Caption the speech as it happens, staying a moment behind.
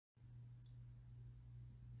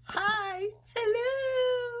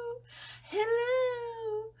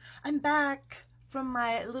back from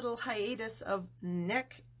my little hiatus of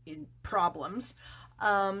neck problems.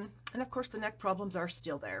 And of course the neck problems are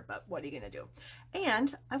still there, but what are you going to do?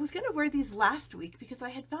 And I was going to wear these last week because I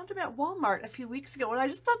had found them at Walmart a few weeks ago and I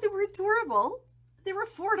just thought they were adorable. They were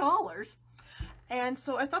 $4. And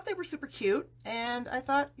so I thought they were super cute and I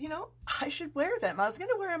thought, you know, I should wear them. I was going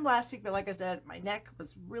to wear them last week, but like I said, my neck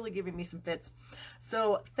was really giving me some fits.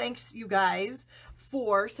 So thanks you guys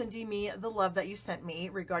for sending me the love that you sent me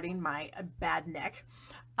regarding my bad neck.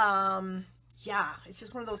 Yeah, it's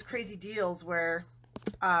just one of those crazy deals where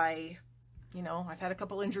I've had a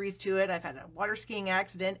couple injuries to it. I've had a water skiing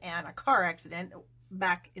accident and a car accident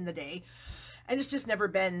back in the day. And it's just never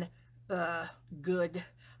been good.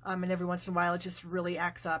 And every once in a while it just really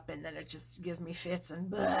acts up and then it just gives me fits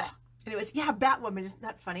and bleh. Anyways, yeah, Batwoman, isn't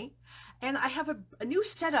that funny? And I have a new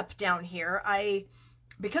setup down here.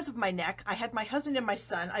 Because of my neck, I had my husband and my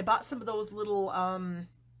son. I bought some of those little,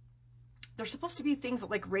 they're supposed to be things that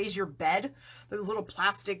like raise your bed. Those little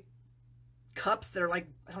plastic cups that are like,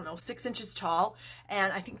 I don't know, 6 inches tall.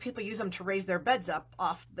 And I think people use them to raise their beds up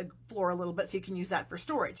off the floor a little bit so you can use that for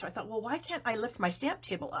storage. So I thought, well, why can't I lift my stamp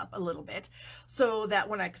table up a little bit so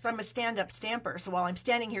that because I'm a stand-up stamper, so while I'm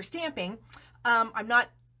standing here stamping, I'm not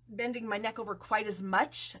bending my neck over quite as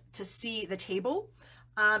much to see the table.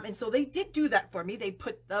 And so they did do that for me. They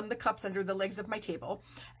put the cups under the legs of my table.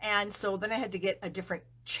 And so then I had to get a different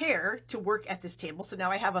chair to work at this table. So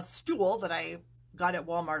now I have a stool that I got at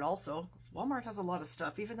Walmart also. Walmart has a lot of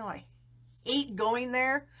stuff, even though I hate going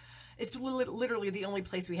there. It's literally the only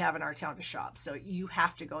place we have in our town to shop. So you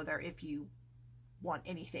have to go there if you want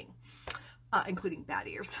anything, including bat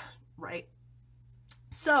ears, right?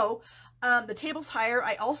 So the table's higher.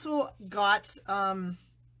 I also got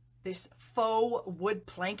this faux wood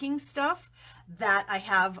planking stuff that I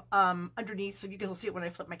have underneath, so you guys will see it when I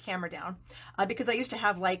flip my camera down, because I used to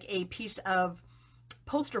have like a piece of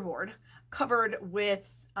poster board covered with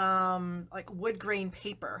like wood grain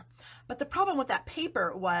paper. But the problem with that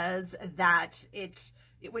paper was that it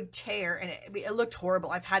would tear and it looked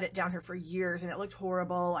horrible. I've had it down here for years and it looked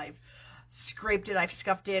horrible. I've scraped it, I've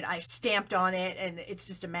scuffed it, I've stamped on it, and it's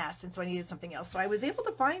just a mess. And so I needed something else. So I was able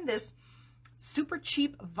to find this super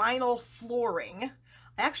cheap vinyl flooring.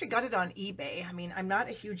 I actually got it on eBay. I mean, I'm not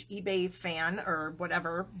a huge eBay fan or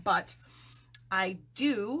whatever, but I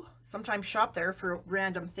do sometimes shop there for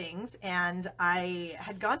random things. And I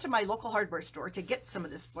had gone to my local hardware store to get some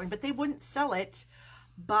of this flooring, but they wouldn't sell it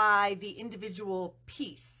by the individual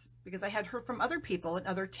piece because I had heard from other people in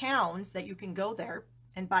other towns that you can go there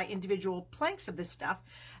and buy individual planks of this stuff.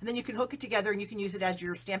 And then you can hook it together and you can use it as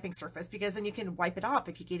your stamping surface because then you can wipe it off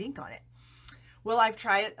if you get ink on it. Well, I've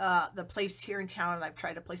tried the place here in town, and I've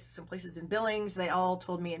tried some places in Billings. They all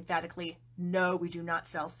told me emphatically, no, we do not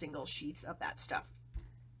sell single sheets of that stuff,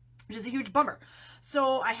 which is a huge bummer.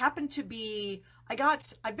 So I happen to be,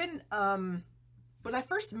 when I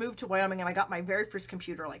first moved to Wyoming and I got my very first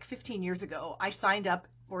computer like 15 years ago, I signed up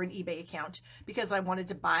for an eBay account because I wanted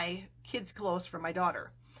to buy kids' clothes for my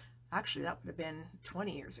daughter. Actually, that would have been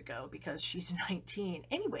 20 years ago because she's 19.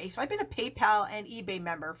 Anyway, so I've been a PayPal and eBay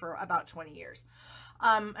member for about 20 years.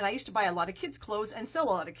 And I used to buy a lot of kids' clothes and sell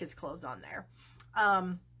a lot of kids' clothes on there.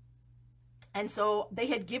 And so they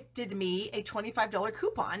had gifted me a $25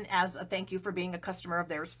 coupon as a thank you for being a customer of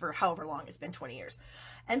theirs for however long. It's been 20 years.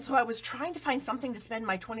 And so I was trying to find something to spend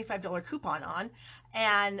my $25 coupon on.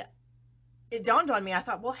 And it dawned on me, I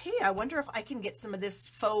thought, well, hey, I wonder if I can get some of this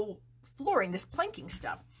faux flooring, this planking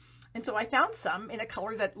stuff. And so I found some in a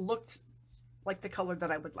color that looked like the color that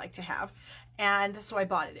I would like to have. And so I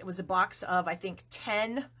bought it. It was a box of, I think,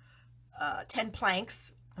 10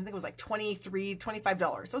 planks. I think it was like $25.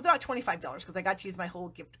 So it was about $25 because I got to use my whole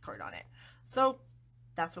gift card on it. So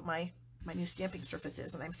that's what my new stamping surface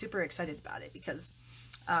is. And I'm super excited about it because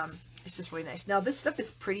it's just really nice. Now, this stuff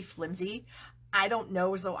is pretty flimsy. I don't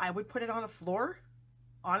know as though I would put it on a floor,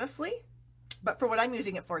 honestly. But for what I'm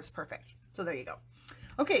using it for, it's perfect. So there you go.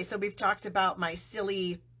 Okay, so we've talked about my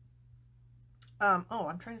silly, oh,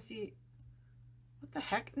 I'm trying to see, what the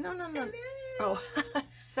heck? No. Oh,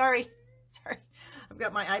 sorry. I've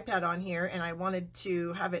got my iPad on here and I wanted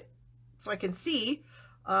to have it so I can see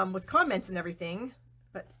with comments and everything,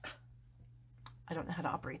 but I don't know how to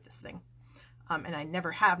operate this thing. And I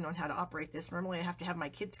never have known how to operate this. Normally I have to have my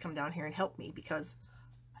kids come down here and help me because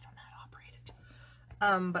I don't know how to operate it.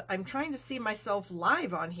 But I'm trying to see myself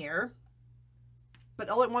live on here. But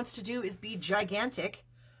all it wants to do is be gigantic.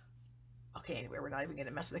 Okay, anyway, we're not even going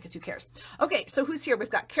to mess with it because who cares? Okay, so who's here? We've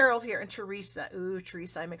got Carol here and Teresa. Ooh,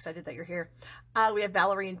 Teresa, I'm excited that you're here. We have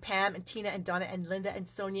Valerie and Pam and Tina and Donna and Linda and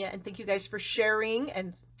Sonia. And thank you guys for sharing.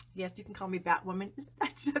 And Yes, you can call me Batwoman. Isn't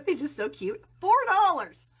that something just so cute?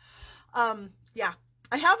 $4. Yeah,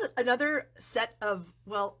 I have another set of,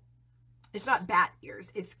 well, it's not bat ears,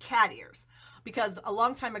 it's cat ears. Because a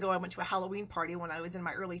long time ago, I went to a Halloween party when I was in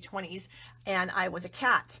my early 20s, and I was a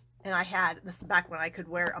cat. And I had, this is back when I could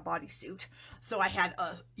wear a bodysuit. So I had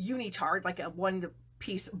a unitard, like a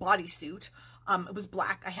one-piece bodysuit. It was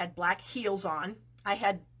black. I had black heels on. I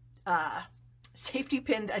had safety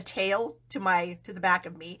pinned a tail to the back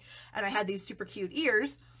of me, and I had these super cute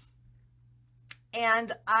ears.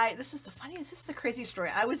 And this is the craziest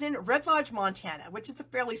story. I was in Red Lodge, Montana, which is a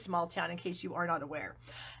fairly small town in case you are not aware.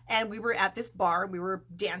 And we were at this bar, we were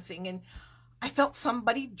dancing, and I felt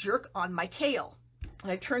somebody jerk on my tail.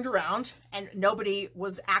 And I turned around and nobody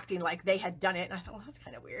was acting like they had done it. And I thought, well, that's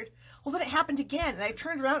kind of weird. Well, then it happened again. And I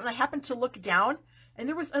turned around and I happened to look down, and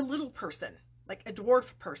there was a little person, like a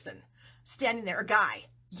dwarf person, standing there, a guy,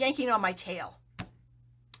 yanking on my tail.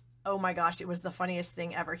 Oh my gosh, it was the funniest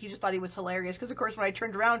thing ever. He just thought he was hilarious because, of course, when I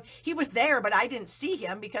turned around, he was there, but I didn't see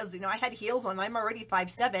him because, you know, I had heels on. I'm already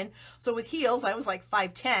 5'7". So with heels, I was like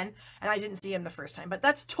 5'10", and I didn't see him the first time. But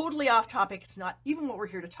that's totally off topic. It's not even what we're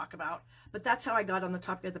here to talk about. But that's how I got on the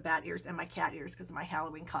topic of the bat ears and my cat ears because of my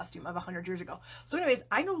Halloween costume of 100 years ago. So anyways,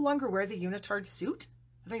 I no longer wear the unitard suit.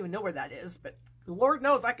 I don't even know where that is, but Lord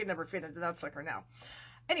knows I could never fit into that sucker now.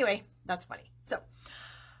 Anyway, that's funny. So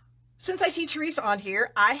since I see Teresa on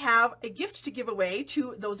here, I have a gift to give away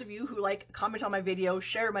to those of you who like comment on my video,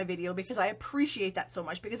 share my video, because I appreciate that so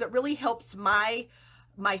much, because it really helps my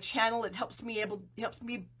channel. It helps me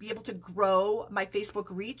be able to grow my Facebook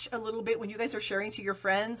reach a little bit when you guys are sharing to your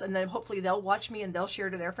friends, and then hopefully they'll watch me and they'll share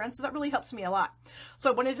to their friends. So that really helps me a lot. So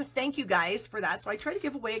I wanted to thank you guys for that. So I try to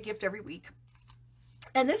give away a gift every week.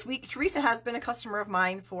 And this week, Teresa has been a customer of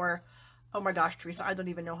mine for, oh my gosh, Teresa, I don't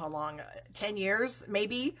even know how long, 10 years,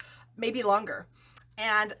 maybe longer.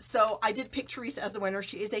 And so I did pick Teresa as a winner.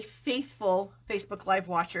 She is a faithful Facebook Live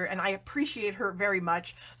watcher, and I appreciate her very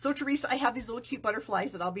much. So Teresa, I have these little cute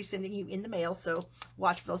butterflies that I'll be sending you in the mail, so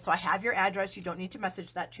watch for those. So I have your address. You don't need to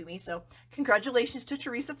message that to me. So congratulations to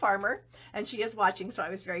Teresa Farmer, and she is watching, so I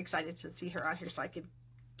was very excited to see her on here so I could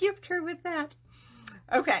gift her with that.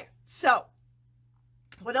 Okay, so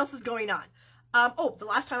what else is going on? Oh, the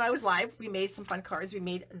last time I was live, we made some fun cards. We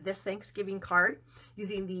made this Thanksgiving card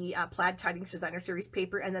using the Plaid Tidings Designer Series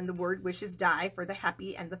paper, and then the Word Wishes die for the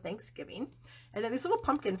happy and the Thanksgiving. And then these little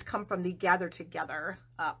pumpkins come from the Gather Together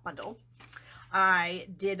bundle. I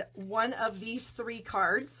did one of these 3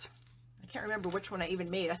 cards. I can't remember which one I even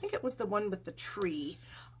made. I think it was the one with the tree.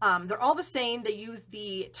 They're all the same. They use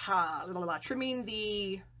the Trimming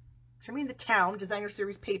the Town Designer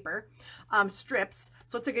Series paper strips.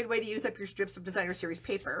 So it's a good way to use up your strips of Designer Series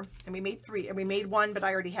paper. And we made 3, and we made 1, but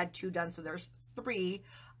I already had 2 done, so there's 3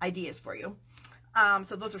 ideas for you.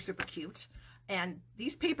 So those are super cute. And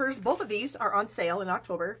these papers, both of these are on sale in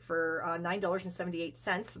October for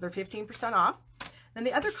 $9.78, so they're 15% off. Then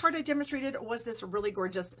the other card I demonstrated was this really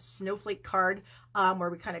gorgeous snowflake card where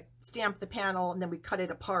we kind of stamped the panel and then we cut it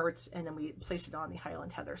apart and then we placed it on the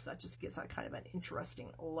Highland Heather. So that just gives that kind of an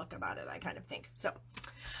interesting look about it, I kind of think.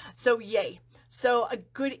 So yay. So a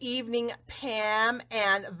good evening, Pam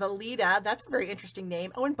and Valita. That's a very interesting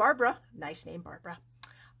name. Oh, and Barbara. Nice name, Barbara.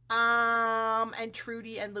 And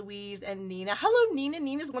Trudy and Louise and Nina. Hello, Nina.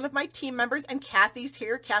 Nina's one of my team members, and Kathy's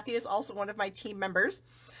here. Kathy is also one of my team members.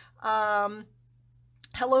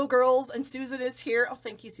 Hello, girls, and Susan is here. Oh,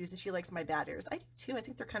 thank you, Susan. She likes my bat ears. I do, too. I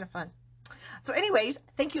think they're kind of fun. So anyways,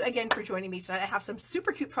 thank you again for joining me tonight. I have some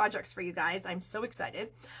super cute projects for you guys. I'm so excited.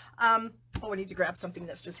 Oh, I need to grab something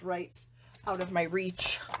that's just right out of my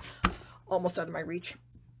reach. Almost out of my reach.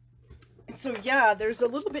 And so, yeah, there's a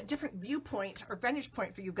little bit different viewpoint or vantage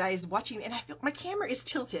point for you guys watching. And I feel my camera is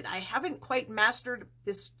tilted. I haven't quite mastered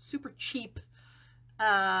this super cheap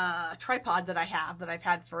tripod that I've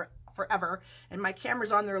had forever, and my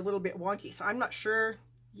camera's on there a little bit wonky, so I'm not sure.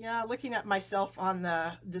 Yeah, looking at myself on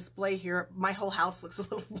the display here, my whole house looks a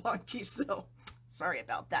little wonky, so sorry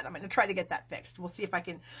about that. I'm going to try to get that fixed. We'll see if I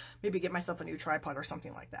can maybe get myself a new tripod or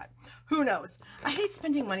something like that. Who knows? I hate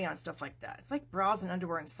spending money on stuff like that. It's like bras and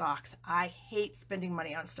underwear and socks. I hate spending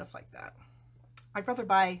money on stuff like that. I'd rather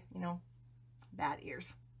buy, you know, bat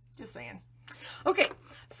ears. Just saying. Okay,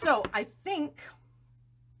 so I think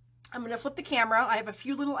I'm going to flip the camera. I have a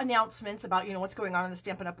few little announcements about, you know, what's going on in the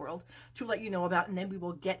Stampin' Up! World to let you know about, and then we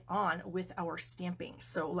will get on with our stamping.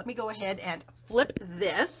 So let me go ahead and flip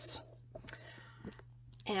this.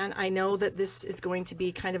 And I know that this is going to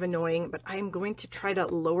be kind of annoying, but I'm going to try to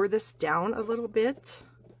lower this down a little bit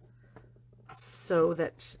so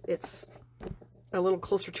that it's a little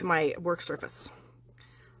closer to my work surface.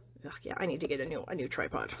 Ugh, yeah, I need to get a new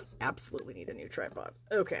tripod. Absolutely need a new tripod.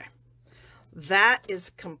 Okay. That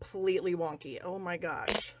is completely wonky. Oh my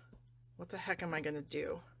gosh. What the heck am I going to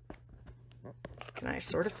do? Can I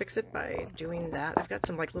sort of fix it by doing that? I've got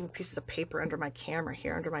some like little pieces of paper under my camera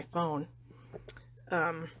here, under my phone.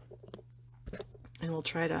 And we'll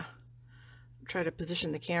try to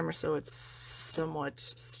position the camera so it's somewhat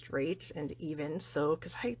straight and even. So,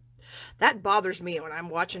 because that bothers me when I'm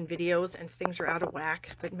watching videos and things are out of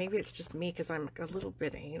whack, but maybe it's just me because I'm a little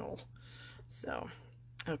bit anal. So,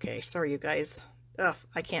 okay, sorry you guys. Ugh,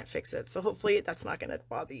 I can't fix it. So hopefully that's not going to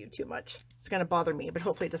bother you too much. It's going to bother me, but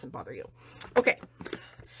hopefully it doesn't bother you. Okay,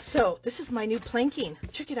 so this is my new planking.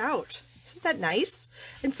 Check it out. Isn't that nice?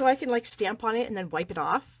 And so I can like stamp on it and then wipe it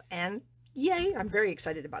off, and yay, I'm very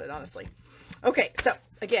excited about it, honestly. Okay, so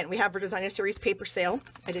again, we have our Designer Series paper sale.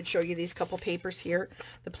 I did show you these couple papers here,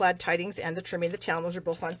 the plaid tidings and the trimming the town. Those are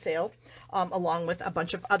both on sale, along with a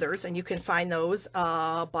bunch of others. And you can find those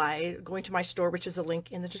by going to my store, which is a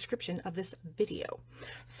link in the description of this video.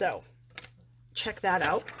 So check that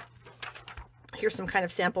out. Here's some kind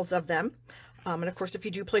of samples of them. And of course, if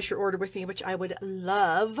you do place your order with me, which I would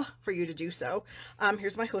love for you to do so,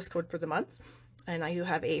 here's my host code for the month. And I do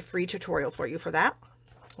have a free tutorial for you for that.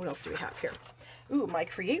 What else do we have here? Ooh, my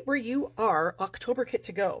Create Where You Are October kit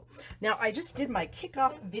to go. Now, I just did my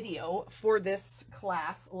kickoff video for this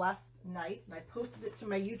class last night, and I posted it to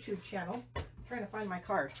my YouTube channel. I'm trying to find my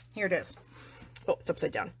card. Here it is. Oh, it's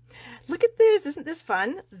upside down. Look at this. Isn't this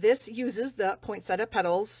fun? This uses the Poinsettia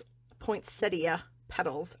Petals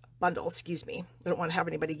bundle, excuse me. I don't want to have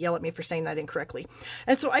anybody yell at me for saying that incorrectly.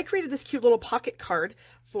 And so I created this cute little pocket card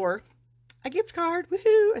for a gift card,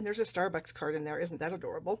 woohoo! And there's a Starbucks card in there. Isn't that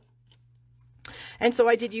adorable? And so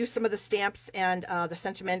I did use some of the stamps and the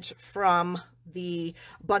sentiment from the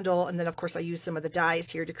bundle. And then, of course, I used some of the dies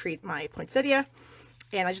here to create my poinsettia.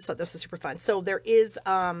 And I just thought this was super fun. So there is,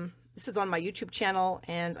 this is on my YouTube channel.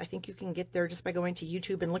 And I think you can get there just by going to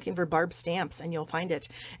YouTube and looking for Barb stamps. And you'll find it.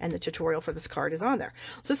 And the tutorial for this card is on there.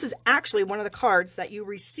 So this is actually one of the cards that you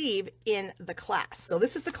receive in the class. So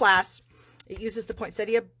this is the class. It uses the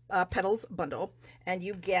Poinsettia Petals bundle, and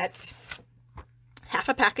you get half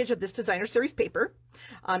a package of this Designer Series paper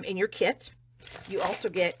in your kit. You also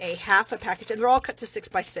get half a package, and they're all cut to 6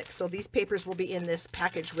 by 6. So these papers will be in this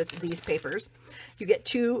package with these papers. You get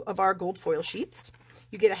 2 of our gold foil sheets.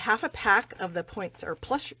 You get a half a pack of the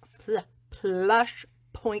plush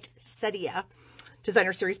Poinsettia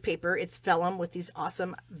Designer Series paper. It's vellum with these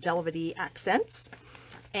awesome velvety accents,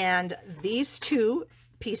 and these 2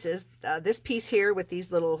 pieces, this piece here with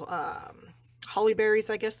these little holly berries,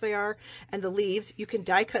 I guess they are, and the leaves, you can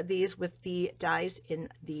die cut these with the dies in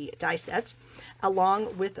the die set,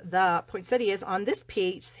 along with the poinsettias on this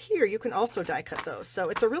piece here. You can also die cut those. So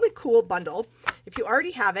it's a really cool bundle. If you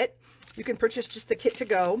already have it, you can purchase just the kit to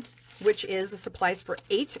go, which is the supplies for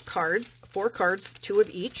 8 cards, 4 cards, 2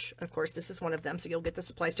 of each. Of course, this is one of them, so you'll get the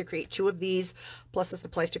supplies to create 2 of these, plus the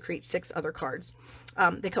supplies to create 6 other cards.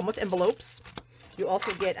 They come with envelopes. You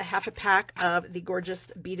also get a half a pack of the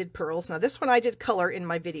gorgeous beaded pearls. Now this one I did color in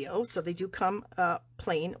my video, so they do come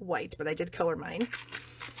plain white, but I did color mine.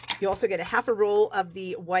 You also get a half a roll of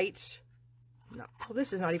the white, no, well,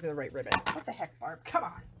 this is not even the right ribbon. What the heck, Barb? Come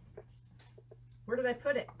on. Where did I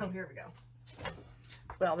put it? Oh, here we go.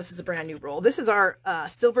 Well, this is a brand new roll. This is our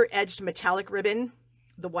silver edged metallic ribbon,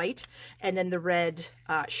 the white, and then the red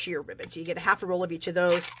sheer ribbon. So you get a half a roll of each of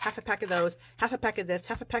those, half a pack of those, half a pack of this,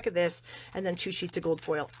 half a pack of this, and then 2 sheets of gold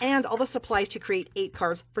foil, and all the supplies to create 8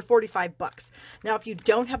 cards for 45 bucks. Now, if you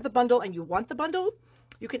don't have the bundle and you want the bundle,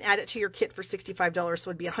 you can add it to your kit for $65.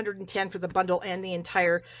 So it'd be $110 for the bundle and the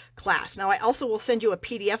entire class. Now, I also will send you a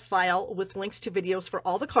PDF file with links to videos for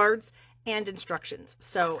all the cards and instructions.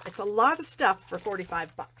 So it's a lot of stuff for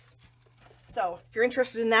 45 bucks. So if you're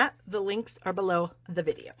interested in that, the links are below the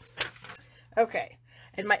video. Okay,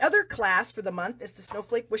 and my other class for the month is the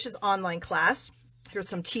Snowflake Wishes online class. Here's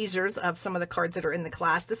some teasers of some of the cards that are in the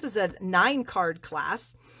class. This is a 9-card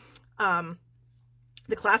class.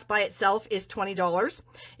 The class by itself is $20.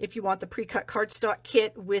 If you want the pre-cut cardstock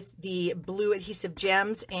kit with the blue adhesive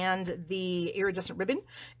gems and the iridescent ribbon,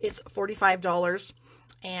 it's $45.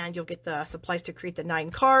 And you'll get the supplies to create the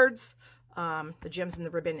 9 cards, the gems and the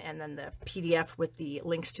ribbon, and then the PDF with the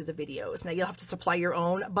links to the videos. Now, you'll have to supply your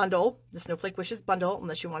own bundle, the Snowflake Wishes bundle,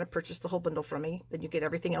 unless you want to purchase the whole bundle from me. Then you get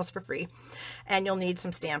everything else for free. And you'll need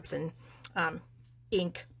some stamps and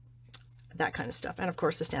ink, that kind of stuff. And, of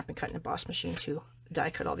course, the Stamp and Cut and Emboss machine to die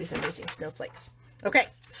cut all these amazing snowflakes. Okay.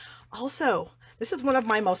 Also, this is one of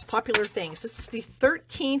my most popular things. This is the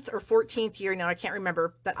 13th or 14th year now, I can't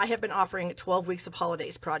remember, that I have been offering 12 weeks of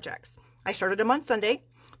holidays projects. I started them on Sunday.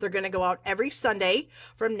 They're going to go out every Sunday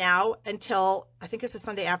from now until, I think it's a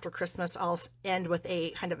Sunday after Christmas. I'll end with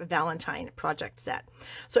a kind of a Valentine project set.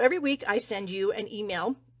 So every week I send you an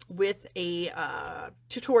email with a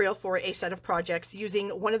tutorial for a set of projects using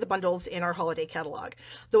one of the bundles in our holiday catalog.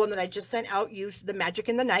 The one that I just sent out used the Magic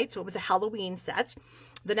in the Night, so it was a Halloween set.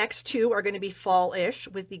 The next two are going to be fall-ish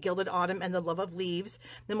with the Gilded Autumn and the Love of Leaves.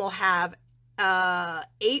 Then we'll have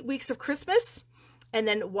 8 weeks of Christmas and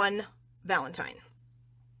then 1 Valentine.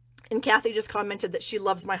 And Kathy just commented that she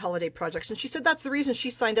loves my holiday projects. And she said that's the reason she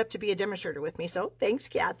signed up to be a demonstrator with me. So thanks,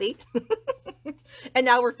 Kathy. And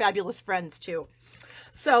now we're fabulous friends too.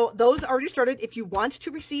 So those already started. If you want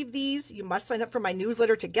to receive these, you must sign up for my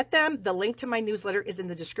newsletter to get them. The link to my newsletter is in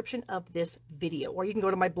the description of this video, or you can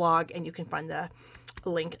go to my blog and you can find the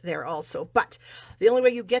link there also. But the only way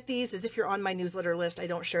you get these is if you're on my newsletter list. I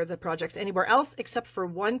don't share the projects anywhere else except for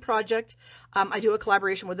one project. I do a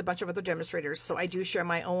collaboration with a bunch of other demonstrators, so I do share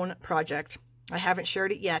my own project. I haven't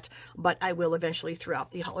shared it yet, but I will eventually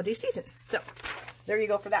throughout the holiday season. So there you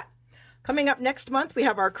go for that. Coming up next month, we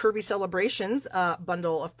have our Kirby Celebrations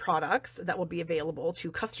bundle of products that will be available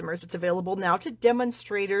to customers. It's available now to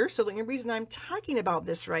demonstrators. So the only reason I'm talking about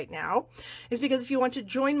this right now is because if you want to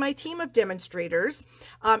join my team of demonstrators,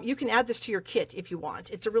 you can add this to your kit if you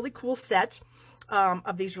want. It's a really cool set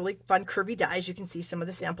of these really fun Kirby dies. You can see some of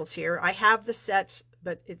the samples here. I have the set,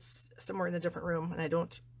 but it's somewhere in a different room, and I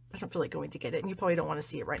don't feel like going to get it, and you probably don't want to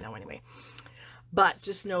see it right now anyway. But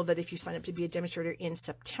just know that if you sign up to be a demonstrator in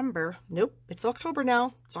September, nope, it's October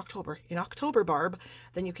now. It's October. In October, Barb,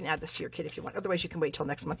 then you can add this to your kit if you want. Otherwise, you can wait till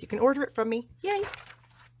next month. You can order it from me. Yay.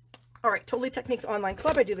 All right, Totally Techniques Online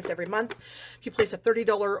Club. I do this every month. If you place a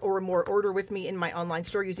 $30 or more order with me in my online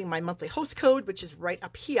store using my monthly host code, which is right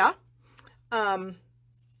up here, and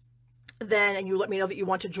you let me know that you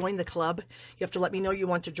want to join the club. You have to let me know you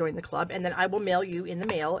want to join the club, and then I will mail you in the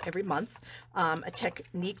mail every month a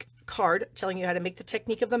technique card telling you how to make the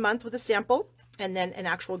technique of the month with a sample, and then an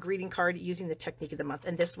actual greeting card using the technique of the month.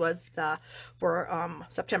 And this was for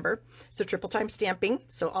September. So triple time stamping.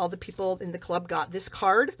 So all the people in the club got this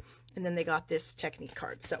card, and then they got this technique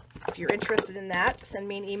card. So if you're interested in that, send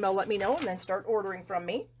me an email, let me know, and then start ordering from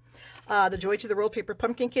me. The Joy to the World Paper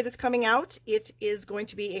Pumpkin Kit is coming out. It is going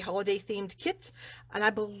to be a holiday themed kit, and I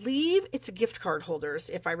believe it's a gift card holders,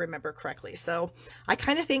 if I remember correctly. So I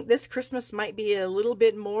kind of think this Christmas might be a little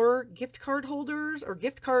bit more gift card holders or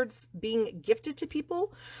gift cards being gifted to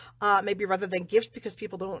people, maybe rather than gifts, because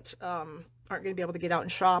people aren't going to be able to get out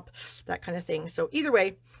and shop, that kind of thing. So either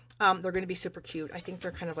way, they're going to be super cute. I think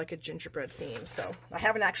they're kind of like a gingerbread theme. So I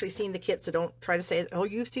haven't actually seen the kit, so don't try to say, oh,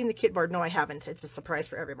 you've seen the kit, Barb. No, I haven't. It's a surprise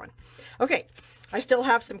for everyone. Okay, I still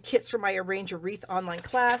have some kits for my Arrange a Wreath online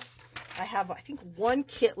class. I have, I think, 1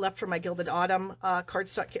 kit left for my Gilded Autumn,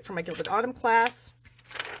 cardstock kit for my Gilded Autumn class.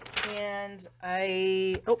 And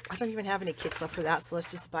I don't even have any kits left for that, so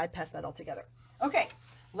let's just bypass that altogether. Okay,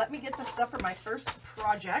 let me get the stuff for my first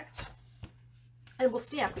project. And we'll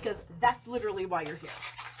stamp, because that's literally why you're here.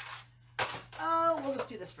 We'll just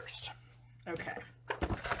do this first. Okay.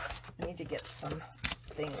 I need to get some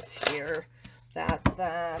things here.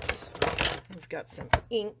 We've got some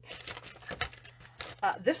ink.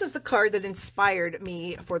 This is the card that inspired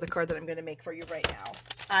me for the card that I'm going to make for you right now.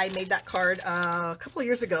 I made that card a couple of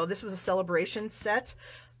years ago. This was a celebration set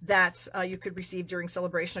that you could receive during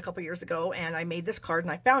celebration a couple of years ago, and I made this card,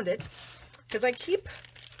 and I found it because I keep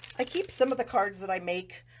some of the cards that I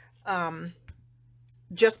make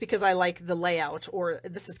just because I like the layout, or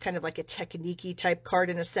this is kind of like a technique-y type card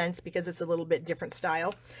in a sense because it's a little bit different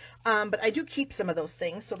style. But I do keep some of those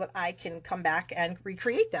things so that I can come back and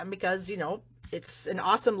recreate them because, you know, it's an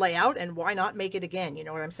awesome layout, and why not make it again? You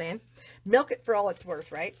know what I'm saying? Milk it for all it's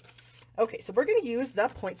worth, right? Okay, so we're going to use the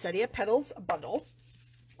Poinsettia Petals bundle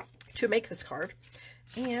to make this card.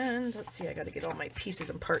 And let's see, I got to get all my pieces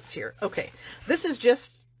and parts here. Okay, this is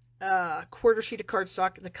just quarter sheet of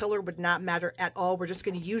cardstock. The color would not matter at all. We're just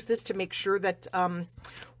going to use this to make sure that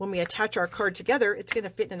when we attach our card together, it's going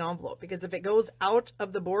to fit in an envelope, because if it goes out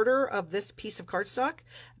of the border of this piece of cardstock,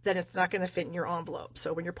 then it's not going to fit in your envelope.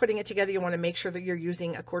 So when you're putting it together, you want to make sure that you're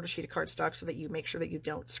using a quarter sheet of cardstock so that you make sure that you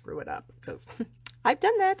don't screw it up, because I've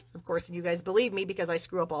done that, of course, and you guys believe me because I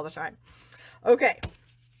screw up all the time. Okay,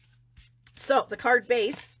 so the card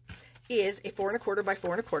base is a 4 1/4 by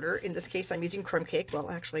 4 1/4. In this case, I'm using crumb cake. Well,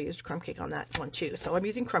 actually, I used crumb cake on that one too. So I'm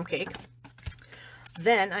using crumb cake.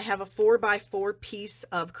 Then I have a 4 by 4 piece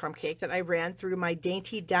of crumb cake that I ran through my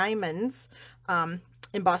Dainty Diamonds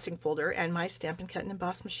embossing folder and my Stampin' Cut and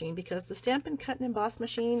Emboss machine, because the Stampin' Cut and Emboss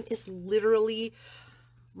machine is literally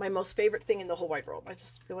my most favorite thing in the whole wide world. I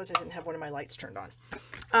just realized I didn't have one of my lights turned on.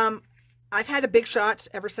 I've had a Big Shot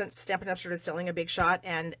ever since Stampin' Up! Started selling a Big Shot,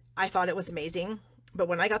 and I thought it was amazing. But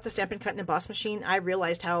when I got the Stampin' Cut and Emboss machine, I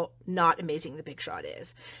realized how not amazing the Big Shot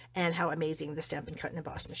is and how amazing the Stampin' Cut and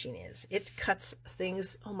Emboss machine is. It cuts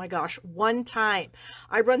things, oh my gosh, one time.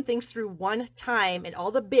 I run things through one time and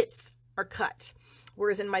all the bits are cut.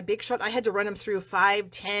 Whereas in my Big Shot, I had to run them through 5,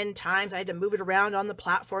 10 times. I had to move it around on the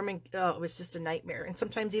platform, and oh, it was just a nightmare. And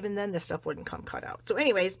sometimes even then, this stuff wouldn't come cut out. So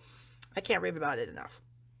anyways, I can't rave about it enough.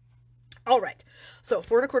 All right, so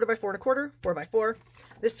 4 1/4 by 4 1/4, 4 by 4.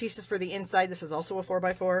 This piece is for the inside. This is also a 4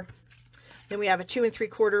 by 4. Then we have a 2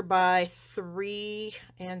 3/4 by 3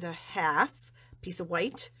 1/2 piece of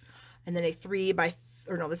white, and then a 3 by,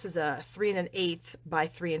 or no, this is a 3 1/8 by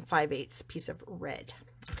 3 5/8 piece of red.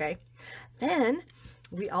 Okay, then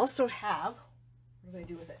we also have, what do I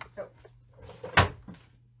do with it? Oh.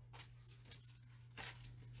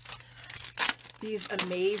 These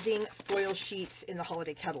amazing foil sheets in the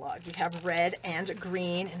holiday catalog. We have red and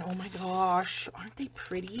green, and oh my gosh, aren't they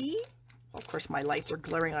pretty? Well, of course, my lights are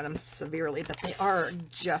glaring on them severely, but they are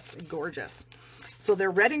just gorgeous. So they're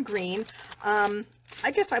red and green.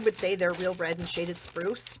 I guess I would say they're real red and shaded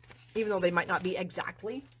spruce, even though they might not be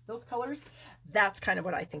exactly those colors. That's kind of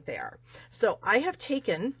what I think they are. So I have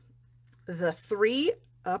taken the 3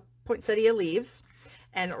 poinsettia leaves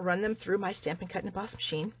and run them through my Stampin' Cut and Emboss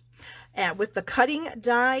machine. And with the cutting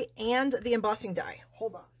die and the embossing die.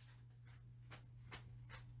 Hold on.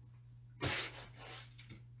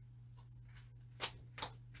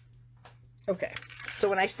 Okay, so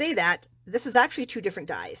when I say that, this is actually 2 different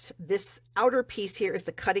dies. This outer piece here is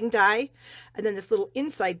the cutting die, and then this little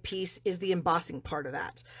inside piece is the embossing part of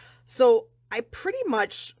that. So I pretty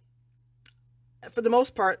much, for the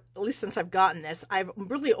most part, at least since I've gotten this, I've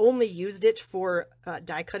really only used it for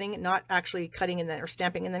die cutting, not actually cutting and then, or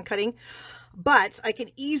stamping and then cutting. But I can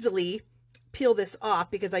easily peel this off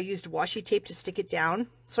because I used washi tape to stick it down.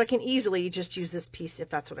 So I can easily just use this piece if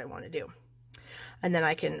that's what I want to do. And then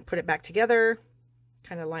I can put it back together,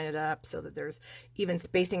 kind of line it up so that there's even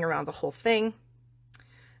spacing around the whole thing.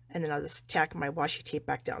 And then I'll just tack my washi tape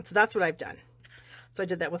back down. So that's what I've done. So I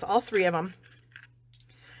did that with all 3 of them.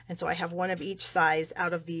 And so I have 1 of each size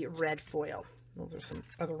out of the red foil. Those are some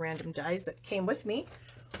other random dies that came with me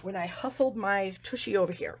when I hustled my tushy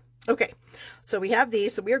over here. Okay, so we have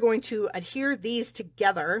these. So we are going to adhere these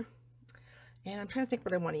together. And I'm trying to think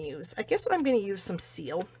what I want to use. I guess I'm going to use some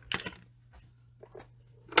seal.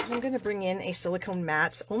 I'm going to bring in a silicone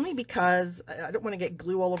mat only because I don't want to get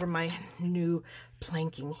glue all over my new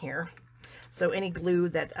planking here. So any glue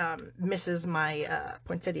that misses my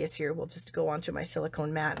poinsettias here will just go onto my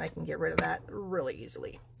silicone mat, and I can get rid of that really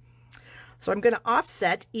easily. So I'm going to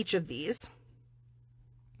offset each of these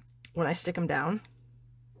when I stick them down.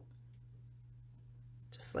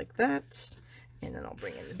 Just like that. And then I'll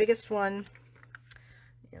bring in the biggest one.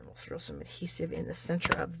 And we'll throw some adhesive in the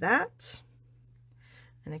center of that.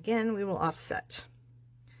 And again, we will offset.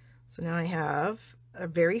 So now I have a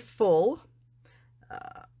very full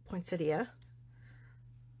poinsettia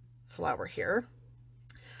flower here.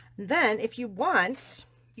 And then if you want,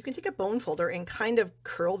 you can take a bone folder and kind of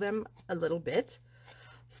curl them a little bit.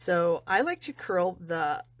 So I like to curl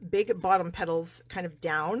the big bottom petals kind of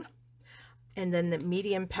down, and then the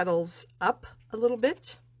medium petals up a little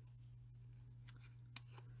bit.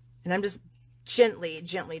 And I'm just gently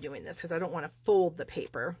doing this because I don't want to fold the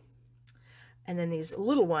paper. And then these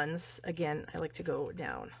little ones, again, I like to go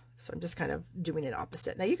down. So I'm just kind of doing it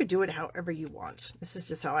opposite. Now you could do it however you want. This is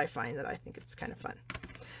just how I find that I think it's kind of fun.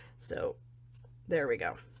 So there we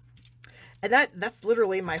go. And that's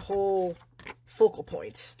literally my whole focal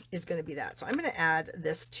point is going to be that. So I'm going to add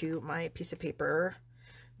this to my piece of paper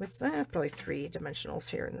with probably 3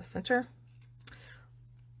 dimensionals here in the center.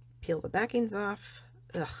 Peel the backings off.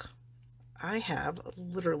 Ugh, I have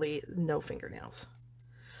literally no fingernails.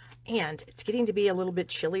 And it's getting to be a little bit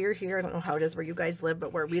chillier here. I don't know how it is where you guys live,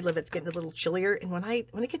 but where we live, it's getting a little chillier. And when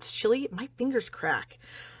it gets chilly, my fingers crack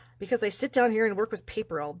because I sit down here and work with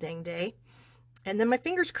paper all dang day. And then my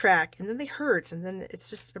fingers crack, and then they hurt, and then it's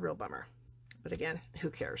just a real bummer. But again,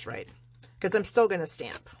 who cares, right? Because I'm still going to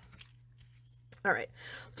stamp. All right,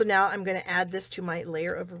 so now I'm going to add this to my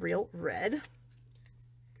layer of real red.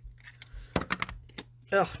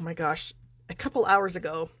 Oh my gosh. A couple hours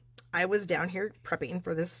ago, I was down here prepping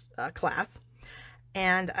for this class,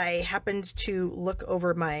 and I happened to look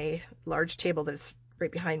over my large table that's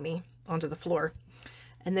right behind me onto the floor.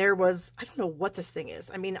 And there was, I don't know what this thing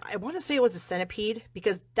is. I mean, I want to say it was a centipede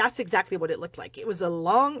because that's exactly what it looked like. It was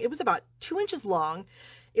it was about 2 inches long.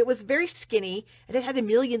 It was very skinny, and it had a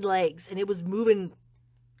million legs, and it was moving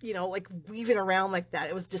you know, like weaving around like that.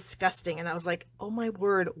 It was disgusting. And I was like, oh my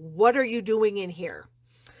word, what are you doing in here?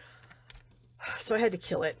 So I had to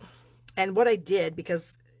kill it. And what I did,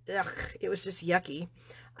 because it was just yucky,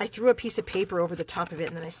 I threw a piece of paper over the top of it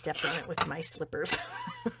and then I stepped on it with my slippers.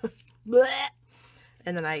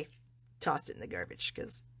 And then I tossed it in the garbage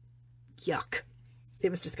because yuck. It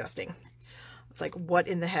was disgusting. It's like, what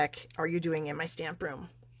in the heck are you doing in my stamp room?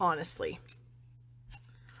 Honestly.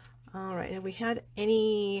 All right. Have we had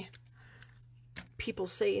any people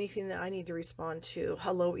say anything that I need to respond to?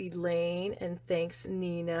 Hello, Elaine, and thanks,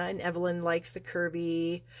 Nina. And Evelyn likes the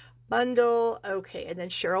Kirby bundle. Okay. And then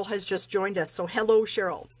Cheryl has just joined us. So hello,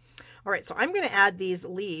 Cheryl. All right. So I'm going to add these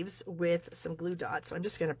leaves with some glue dots. So I'm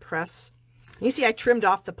just going to press. You see, I trimmed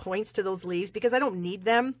off the points to those leaves because I don't need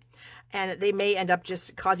them. And they may end up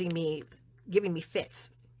just giving me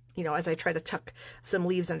fits, you know, as I try to tuck some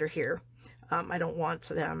leaves under here. I don't want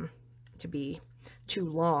them to be too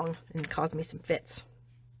long and cause me some fits.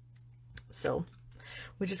 So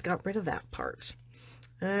we just got rid of that part.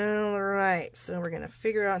 All right, so we're going to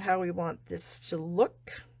figure out how we want this to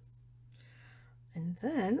look. And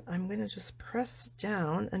then I'm going to just press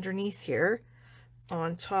down underneath here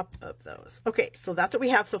on top of those. Okay, so that's what we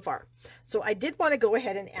have so far. So I did want to go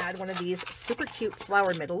ahead and add one of these super cute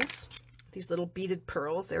flower middles, these little beaded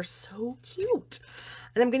pearls. They're so cute.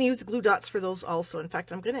 And I'm going to use glue dots for those also. In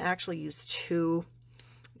fact, I'm going to actually use 2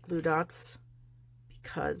 glue dots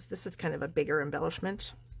because this is kind of a bigger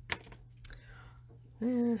embellishment.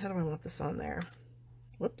 And how do I want this on there?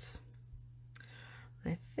 Whoops.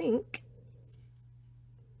 I think,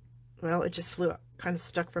 well, it just flew up, kind of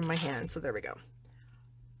stuck from my hand. So there we go.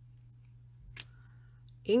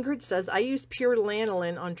 Ingrid says, I use pure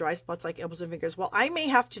lanolin on dry spots like elbows and fingers. Well, I may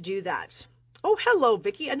have to do that. Oh, hello,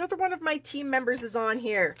 Vicky. Another one of my team members is on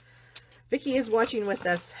here. Vicky is watching with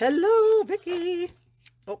us. Hello, Vicky.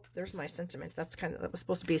 Oh, there's my sentiment. That was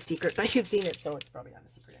supposed to be a secret, but you've seen it, so it's probably not a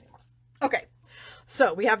secret anymore. Okay,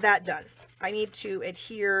 so we have that done. I need to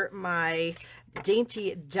adhere my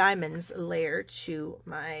Dainty Diamonds layer to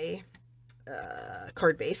my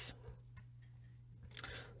card base.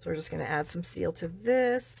 So we're just going to add some seal to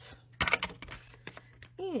this.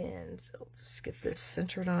 And we'll just get this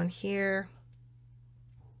centered on here.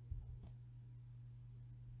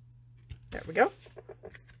 There we go.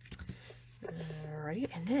 Alrighty,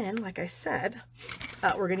 and then, like I said,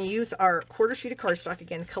 we're going to use our quarter sheet of cardstock.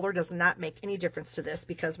 Again, color does not make any difference to this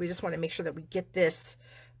because we just want to make sure that we get this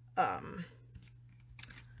on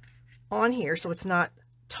here so it's not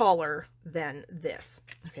taller than this.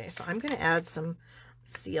 Okay, so I'm going to add some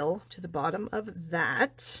seal to the bottom of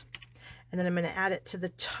that, and then I'm going to add it to the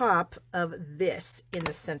top of this in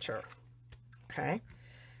the center. Okay,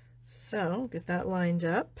 so get that lined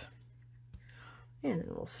up, and then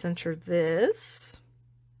we'll center this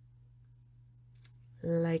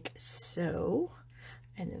like so,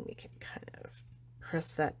 and then we can kind of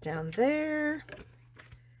press that down there,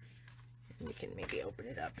 and we can maybe open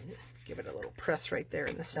it up and give it a little press right there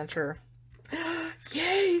in the center.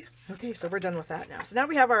 Yay! Okay, so we're done with that now. So now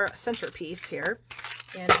we have our centerpiece here,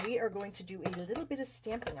 and we are going to do a little bit of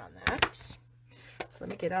stamping on that. So let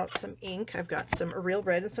me get out some ink. I've got some real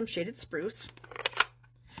red and some shaded spruce.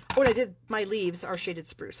 Oh, and I did, my leaves are shaded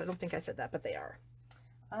spruce. I don't think I said that, but they are.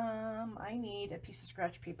 I need a piece of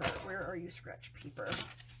scratch paper. Where are you, scratch paper?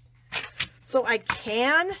 So I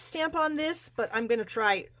can stamp on this, but I'm going to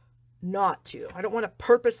try not to. I don't want to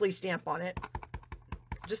purposely stamp on it.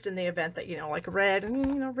 Just in the event that, you know, like red, and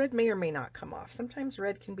you know, red may or may not come off. Sometimes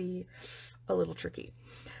red can be a little tricky.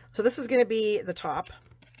 So this is going to be the top.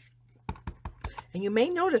 And you may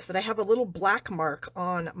notice that I have a little black mark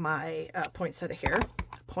on my poinsettia here.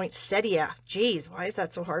 Poinsettia. Geez, why is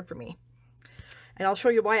that so hard for me? And I'll show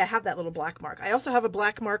you why I have that little black mark. I also have a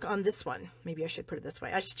black mark on this one. Maybe I should put it this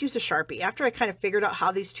way. I just used a Sharpie. After I kind of figured out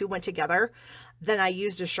how these two went together, then I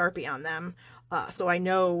used a Sharpie on them. So I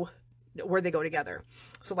know where they go together.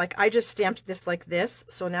 So like I just stamped this like this.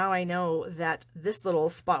 So now I know that this little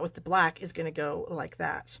spot with the black is going to go like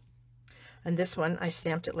that. And this one, I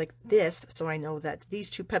stamped it like this. So I know that these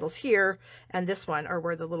two petals here and this one are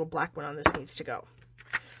where the little black one on this needs to go.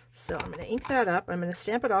 So I'm going to ink that up. I'm going to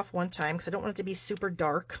stamp it off one time because I don't want it to be super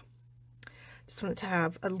dark. Just want it to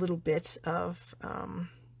have a little bit of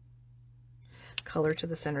color to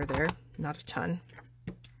the center there. Not a ton.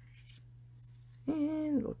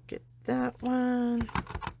 And we'll get that one.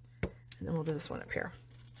 And then we'll do this one up here.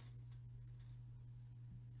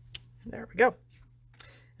 There we go.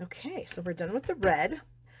 Okay, so we're done with the red.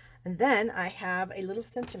 And then I have a little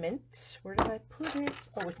sentiment. Where did I put it?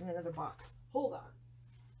 Oh, it's in another box. Hold on.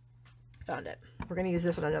 Found it. We're going to use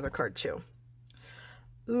this on another card too.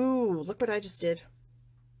 Ooh, look what I just did.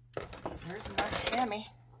 There's my chamois.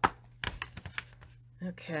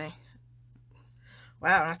 Okay.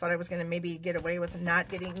 Wow, I thought I was going to maybe get away with not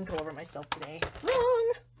getting ink all over myself today.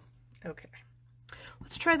 Wrong. Okay.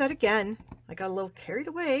 Let's try that again. I got a little carried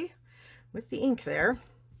away with the ink there.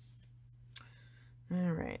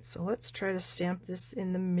 All right, so let's try to stamp this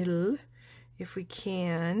in the middle if we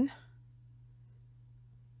can.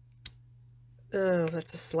 Oh,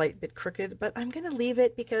 that's a slight bit crooked, but I'm going to leave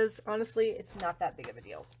it because honestly, it's not that big of a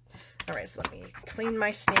deal. All right, so let me clean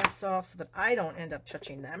my stamps off so that I don't end up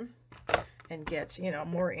touching them and get, you know,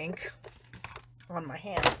 more ink on my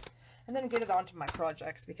hands, and then get it onto my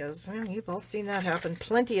projects because, well, you've all seen that happen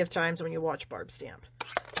plenty of times when you watch Barb stamp.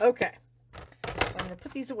 Okay, so I'm going to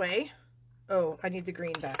put these away. Oh, I need the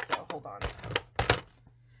green back though. Hold on.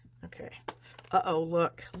 Okay. Uh-oh,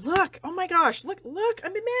 look. Look! Oh my gosh, look,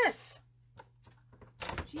 I'm a mess!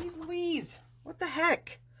 Jeez Louise, what the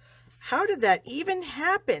heck? How did that even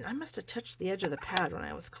happen? I must have touched the edge of the pad when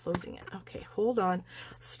I was closing it. Okay, hold on.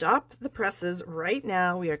 Stop the presses right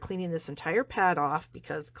now. We are cleaning this entire pad off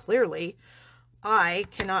because clearly I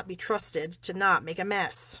cannot be trusted to not make a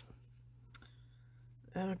mess.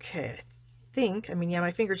 Okay, I mean, yeah,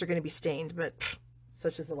 my fingers are going to be stained, but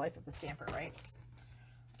such is the life of the stamper, right?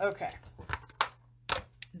 Okay.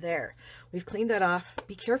 There. We've cleaned that off.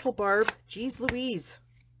 Be careful, Barb. Jeez Louise.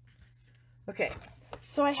 Okay.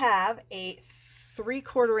 So I have a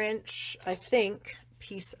 3/4 inch, I think,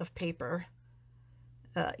 piece of paper.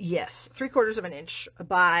 Yes, 3/4 of an inch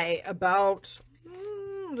by about,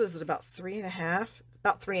 what is it, about 3.5? It's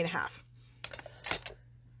about 3.5.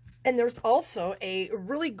 And there's also a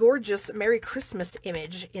really gorgeous Merry Christmas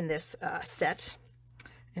image in this set.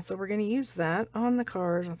 And so we're going to use that on the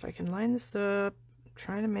card. If I can line this up,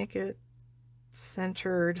 try to make it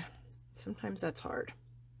centered. Sometimes that's hard.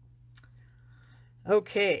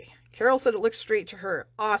 Okay, Carol said it looks straight to her.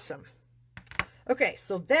 Awesome. Okay,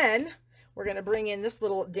 so then we're going to bring in this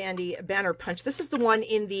little dandy banner punch. This is the one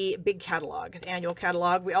in the big catalog, the annual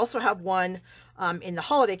catalog. We also have one in the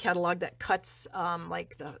holiday catalog that cuts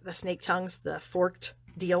like the snake tongues, the forked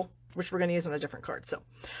deal, which we're going to use on a different card. So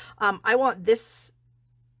I want this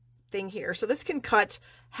thing here. So this can cut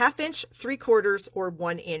 1/2 inch, 3/4, or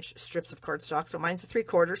 1 inch strips of cardstock. So mine's a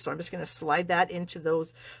 3/4, so I'm just going to slide that into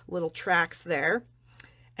those little tracks there.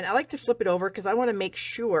 And I like to flip it over because I want to make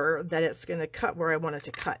sure that it's going to cut where I want it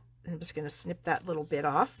to cut. I'm just going to snip that little bit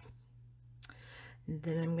off. And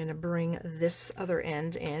then I'm going to bring this other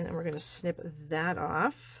end in and we're going to snip that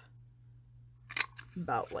off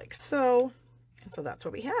about like so. And so that's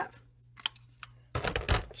what we have.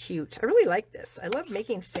 Cute. I really like this. I love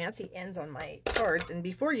making fancy ends on my cards. And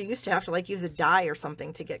before you used to have to like use a die or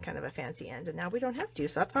something to get kind of a fancy end. And now we don't have to.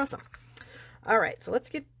 So that's awesome. All right. So let's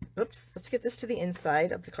get this to the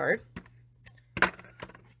inside of the card.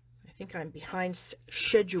 I think I'm behind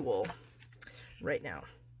schedule right now.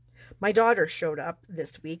 My daughter showed up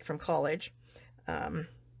this week from college.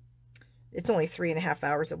 It's only 3.5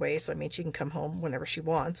 hours away, so I mean, she can come home whenever she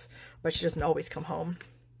wants, but she doesn't always come home.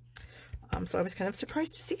 So I was kind of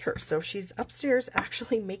surprised to see her. So she's upstairs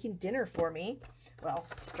actually making dinner for me. Well,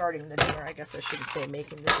 starting the dinner. I guess I shouldn't say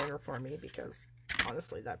making the dinner for me because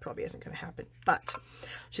honestly, that probably isn't going to happen. But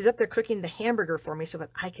she's up there cooking the hamburger for me so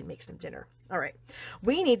that I can make some dinner. All right.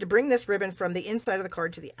 We need to bring this ribbon from the inside of the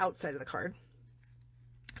card to the outside of the card.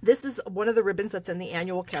 This is one of the ribbons that's in the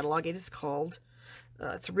annual catalog. It is called,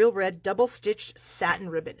 it's a real red double-stitched satin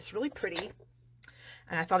ribbon. It's really pretty.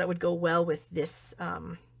 And I thought it would go well with this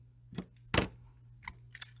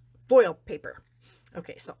foil paper.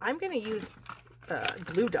 Okay, so I'm going to use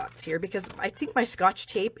glue dots here because I think my Scotch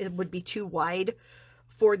tape would be too wide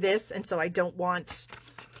for this, and so I don't want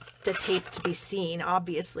the tape to be seen.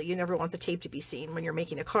 Obviously, you never want the tape to be seen when you're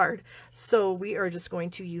making a card. So we are just going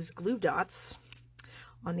to use glue dots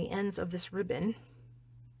on the ends of this ribbon.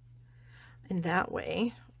 And that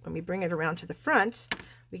way, when we bring it around to the front,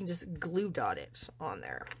 we can just glue dot it on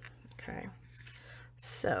there. Okay.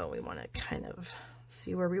 So we want to kind of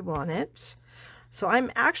see where we want it. So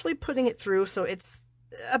I'm actually putting it through, so it's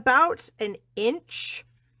about 1 inch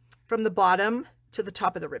from the bottom to the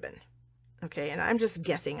top of the ribbon. Okay, and I'm just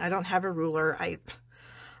guessing. I don't have a ruler.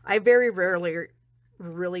 I very rarely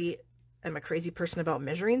really am a crazy person about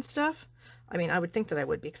measuring stuff. I mean, I would think that I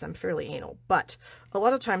would be because I'm fairly anal, but a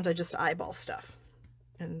lot of times I just eyeball stuff,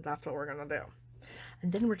 and that's what we're going to do.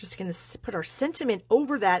 And then we're just going to put our sentiment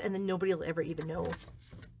over that, and then nobody will ever even know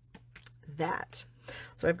that.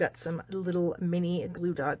 So I've got some little mini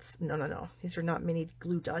glue dots. No. These are not mini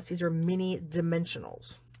glue dots. These are mini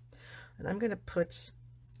dimensionals. And I'm going to put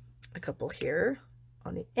a couple here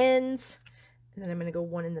on the ends And then I'm going to go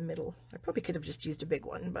one in the middle. I probably could have just used a big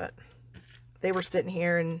one, but they were sitting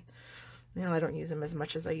here and, you know, I don't use them as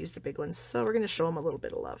much as I use the big ones. So we're going to show them a little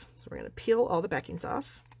bit of love. So we're going to peel all the backings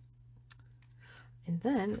off. And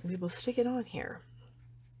then we will stick it on here.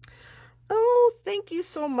 Oh, thank you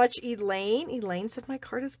so much, Elaine. Elaine said my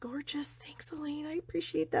card is gorgeous. Thanks, Elaine. I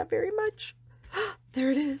appreciate that very much.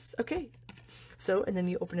 There it is. Okay. So, and then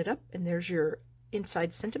you open it up and there's your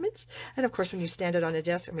inside sentiments. And of course, when you stand it on a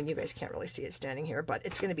desk, I mean, you guys can't really see it standing here, but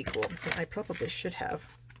it's going to be cool. And I probably should have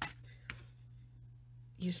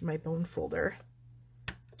used my bone folder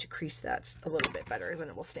to crease that a little bit better, then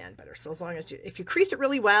it will stand better. So as long as if you crease it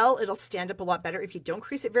really well, it'll stand up a lot better. If you don't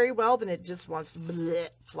crease it very well, then it just wants to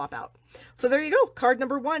flop out. So there you go. Card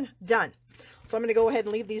number 1 done. So I'm going to go ahead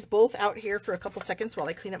and leave these both out here for a couple seconds while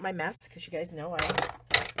I clean up my mess, because you guys know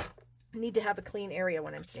I need to have a clean area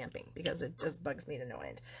when I'm stamping because it just bugs me to no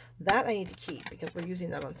end. That I need to keep because we're using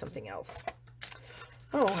that on something else.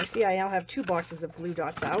 Oh, I see I now have 2 boxes of glue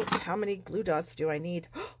dots out. How many glue dots do I need?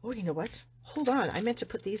 Oh, you know what? Hold on. I meant to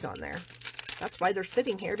put these on there. That's why they're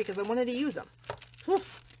sitting here, because I wanted to use them.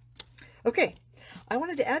 Okay. I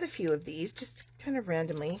wanted to add a few of these just kind of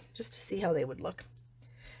randomly, just to see how they would look.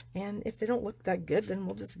 And if they don't look that good, then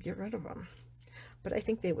we'll just get rid of them. But I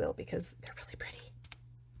think they will because they're really pretty.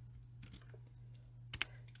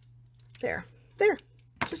 There. There.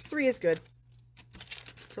 Just 3 is good.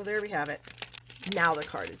 So there we have it. Now the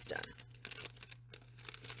card is done.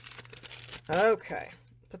 Okay.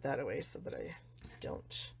 Put that away so that I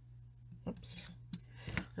don't, oops,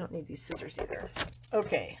 I don't need these scissors either.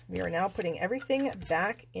 Okay, we are now putting everything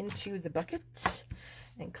back into the bucket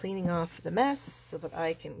and cleaning off the mess so that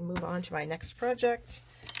I can move on to my next project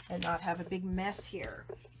and not have a big mess here.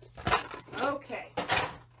 Okay,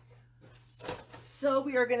 so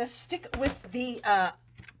we are going to stick with the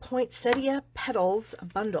Poinsettia Petals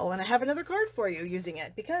bundle, and I have another card for you using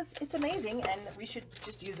it because it's amazing and we should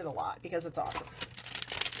just use it a lot because it's awesome.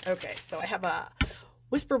 Okay, so I have a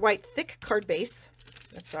Whisper White thick card base.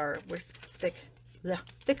 That's our thick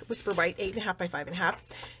Whisper White 8.5 by 5.5.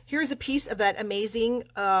 Here's a piece of that amazing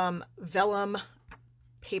vellum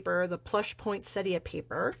paper, the plush poinsettia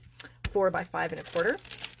paper, 4 by 5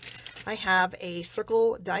 1/4. I have a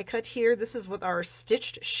circle die cut here. This is with our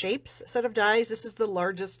stitched shapes set of dies. This is the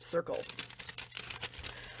largest circle.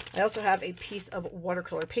 I also have a piece of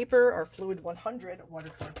watercolor paper, our Fluid 100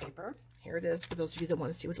 watercolor paper. Here it is for those of you that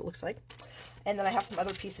want to see what it looks like. And then I have some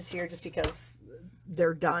other pieces here just because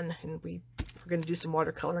they're done and we're going to do some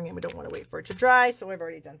watercoloring and we don't want to wait for it to dry. So I've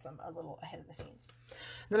already done some a little ahead of the scenes.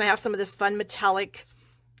 And then I have some of this fun metallic,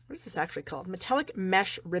 what is this actually called? Metallic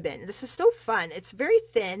mesh ribbon. This is so fun. It's very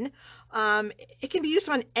thin. It can be used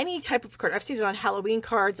on any type of card. I've seen it on Halloween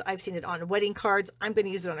cards. I've seen it on wedding cards. I'm going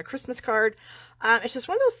to use it on a Christmas card. It's just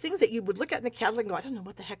one of those things that you would look at in the catalog and go, I don't know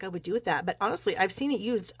what the heck I would do with that. But honestly, I've seen it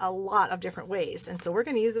used a lot of different ways. And so we're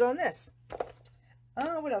going to use it on this.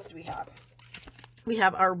 What else do we have? We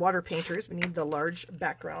have our water painters. We need the large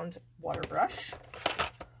background water brush.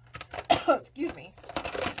 Excuse me.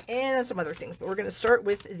 And some other things, but we're going to start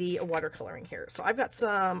with the watercoloring here. So I've got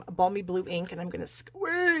some balmy blue ink and I'm going to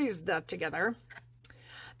squeeze that together.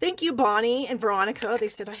 Thank you, Bonnie and Veronica. They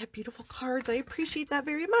said I have beautiful cards. I appreciate that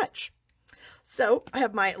very much. So I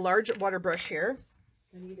have my large water brush here.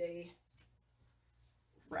 I need a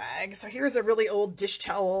rag. So here's a really old dish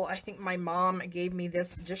towel. I think my mom gave me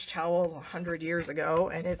this dish towel 100 years ago,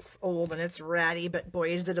 and it's old and it's ratty, but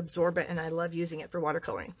boy, is it absorbent, and I love using it for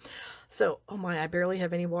watercoloring. So, oh my, I barely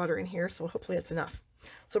have any water in here, so hopefully it's enough.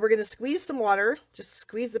 So we're going to squeeze some water, just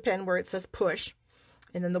squeeze the pen where it says push,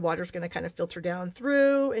 and then the water's going to kind of filter down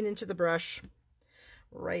through and into the brush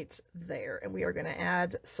right there. And we are going to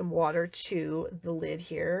add some water to the lid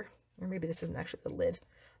here, or maybe this isn't actually the lid,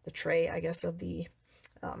 the tray, I guess, of the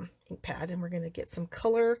ink pad, and we're going to get some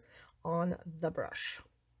color on the brush.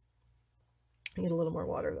 I need a little more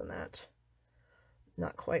water than that.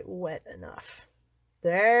 Not quite wet enough.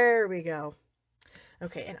 There we go.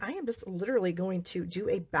 Okay, and I am just literally going to do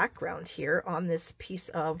a background here on this piece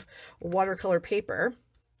of watercolor paper.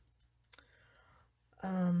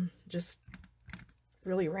 Just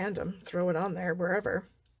really random, throw it on there wherever.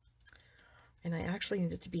 And I actually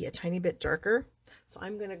need it to be a tiny bit darker. So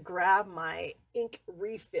I'm going to grab my ink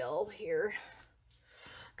refill here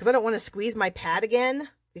because I don't want to squeeze my pad again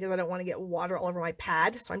because I don't want to get water all over my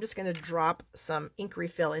pad. So I'm just going to drop some ink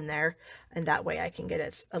refill in there, and that way I can get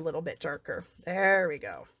it a little bit darker. There we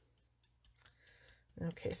go.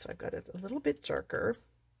 Okay, so I've got it a little bit darker,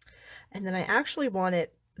 and then I actually want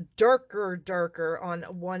it darker on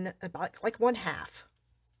one, about like 1/2.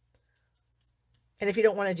 And if you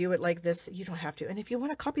don't want to do it like this, you don't have to. And if you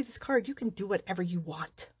want to copy this card, you can do whatever you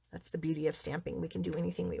want. That's the beauty of stamping. We can do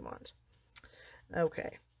anything we want.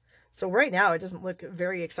 Okay. So right now, it doesn't look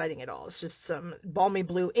very exciting at all. It's just some balmy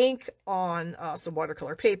blue ink on some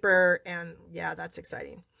watercolor paper. And yeah, that's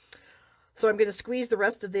exciting. So I'm going to squeeze the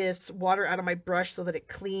rest of this water out of my brush so that it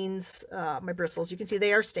cleans my bristles. You can see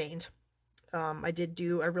they are stained. I did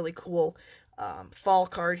do a really cool fall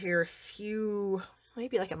card here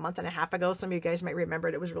maybe like a month and a half ago. Some of you guys might remember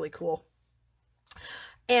it. It was really cool.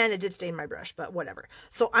 And it did stain my brush, but whatever.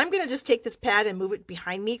 So I'm going to just take this pad and move it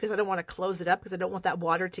behind me because I don't want to close it up because I don't want that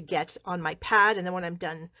water to get on my pad. And then when I'm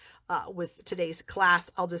done with today's class,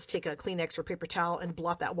 I'll just take a Kleenex or paper towel and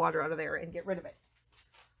blot that water out of there and get rid of it.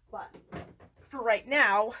 But for right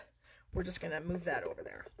now, we're just going to move that over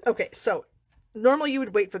there. Okay, so normally you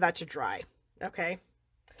would wait for that to dry. Okay,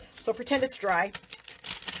 so pretend it's dry.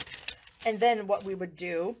 And then what we would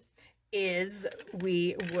do is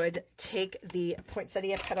we would take the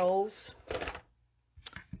Poinsettia Petals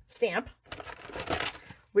stamp,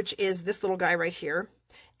 which is this little guy right here.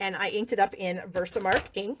 And I inked it up in Versamark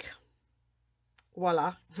ink.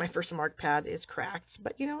 Voila, my Versamark pad is cracked,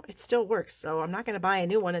 but you know, it still works. So I'm not going to buy a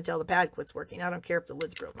new one until the pad quits working. I don't care if the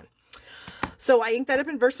lid's broken. So I inked that up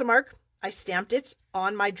in Versamark. I stamped it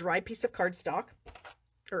on my dry piece of cardstock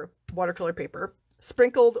or watercolor paper,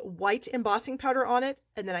 sprinkled white embossing powder on it,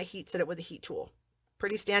 and then I heat set it with a heat tool.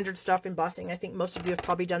 Pretty standard stuff, embossing. I think most of you have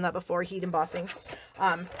probably done that before, heat embossing.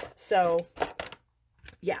 So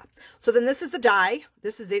yeah. So then this is the die.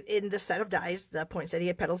 This is it in the set of dies, the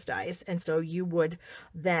Poinsettia Petals dies. And so you would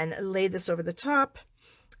then lay this over the top.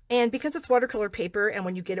 And because it's watercolor paper and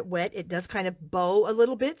when you get it wet, it does kind of bow a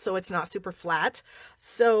little bit, so it's not super flat.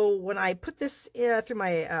 So when I put this through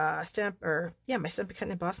my my Stampin' Cut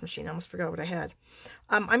and Emboss machine, I almost forgot what I had.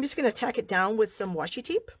 I'm just going to tack it down with some washi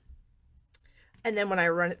tape. And then when I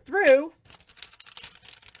run it through,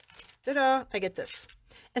 ta-da, I get this.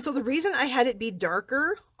 And so the reason I had it be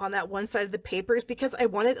darker on that one side of the paper is because I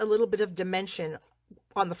wanted a little bit of dimension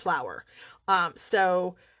on the flower.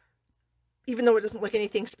 So even though it doesn't look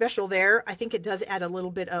anything special there, I think it does add a little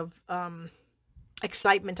bit of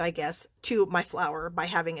excitement, I guess, to my flower by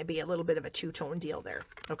having it be a little bit of a two-tone deal there.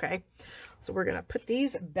 Okay, so we're going to put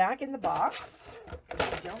these back in the box. I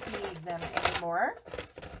don't need them anymore.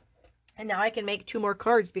 And now I can make 2 more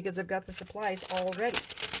cards because I've got the supplies already.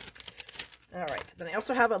 All right, then I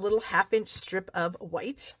also have a little 1/2-inch strip of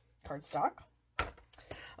white cardstock.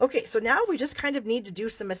 Okay, so now we just kind of need to do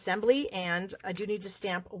some assembly, and I do need to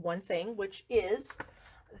stamp one thing, which is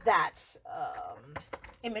that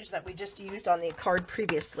image that we just used on the card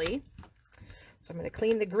previously. So I'm going to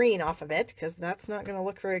clean the green off of it because that's not going to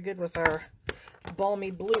look very good with our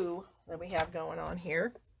balmy blue that we have going on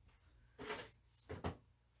here.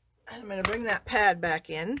 And I'm going to bring that pad back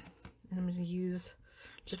in, and I'm going to use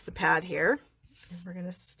just the pad here, and we're going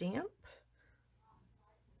to stamp.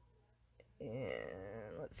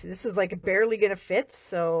 And let's see, this is like barely going to fit,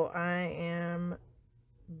 so I am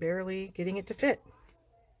barely getting it to fit.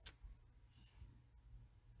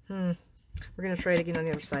 We're going to try it again on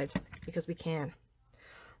the other side because we can.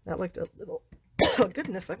 That looked a little, oh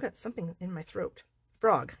goodness, I've got something in my throat.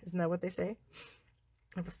 Frog, isn't that what they say?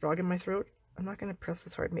 I have a frog in my throat. I'm not going to press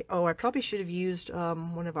this hard. Oh, I probably should have used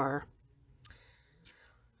one of our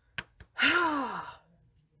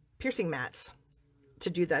piercing mats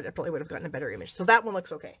to do that. I probably would have gotten a better image. So that one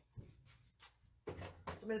looks okay. So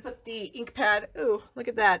I'm going to put the ink pad. Ooh, look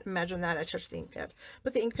at that. Imagine that. I touched the ink pad.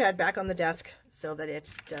 Put the ink pad back on the desk so that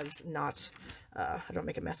it does not, I don't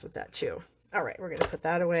make a mess with that too. All right, we're going to put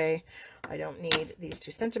that away. I don't need these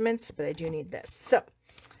 2 sentiments, but I do need this. So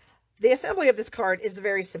the assembly of this card is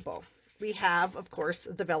very simple. We have, of course,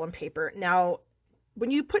 the vellum paper. Now,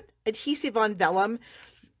 when you put adhesive on vellum,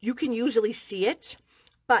 you can usually see it,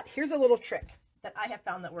 but here's a little trick that I have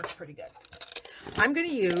found that works pretty good. I'm going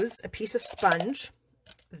to use a piece of sponge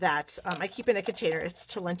that I keep in a container. It's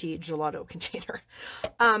Talenti gelato container.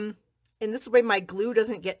 And this way my glue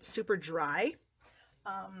doesn't get super dry.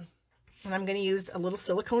 And I'm going to use a little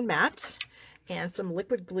silicone mat and some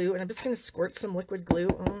liquid glue. And I'm just going to squirt some liquid glue.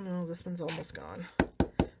 Oh no, this one's almost gone.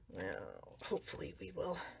 Well, hopefully this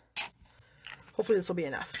will be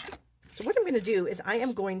enough. So what I'm going to do is I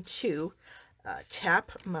am going to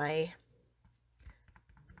tap my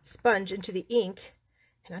sponge into the ink,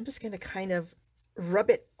 and I'm just going to kind of rub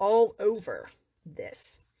it all over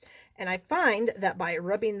this. And I find that by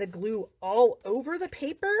rubbing the glue all over the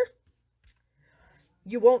paper,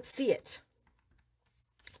 you won't see it.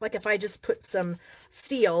 Like if I just put some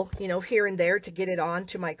seal, you know, here and there to get it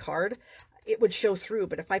onto my card, it would show through.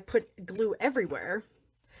 But if I put glue everywhere,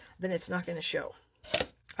 then it's not going to show.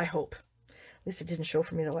 I hope. At least it didn't show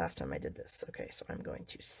for me the last time I did this. Okay, so I'm going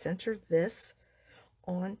to center this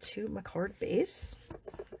onto my card base.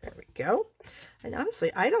 There we go. And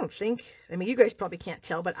honestly, I don't think, I mean, you guys probably can't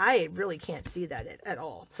tell, but I really can't see that at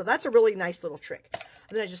all. So that's a really nice little trick.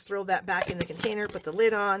 And then I just throw that back in the container, put the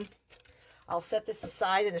lid on. I'll set this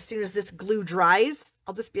aside, and as soon as this glue dries,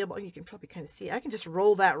 I'll just be able, you can probably kind of see, I can just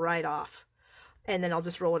roll that right off. And then I'll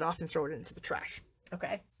just roll it off and throw it into the trash.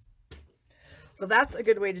 Okay. So that's a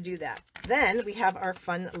good way to do that. Then we have our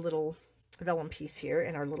fun little vellum piece here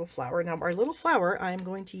and our little flower. Now our little flower, I'm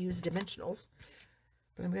going to use dimensionals,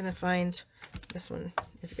 but I'm going to find this one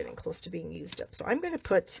is getting close to being used up. So I'm going to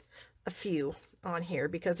put a few on here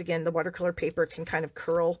because again, the watercolor paper can kind of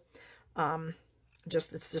curl.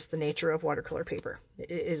 It's just the nature of watercolor paper. It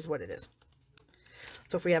is what it is.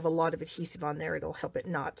 So if we have a lot of adhesive on there, it'll help it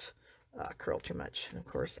not curl too much. And of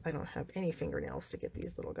course, I don't have any fingernails to get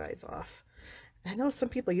these little guys off. I know some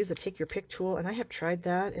people use a take your pick tool, and I have tried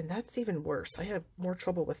that, and that's even worse. I have more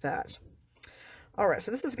trouble with that. All right, so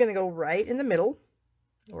this is going to go right in the middle,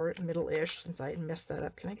 or middle-ish, since I messed that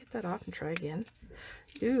up. Can I get that off and try again?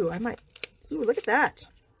 Ooh, I might. Ooh, look at that.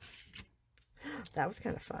 That was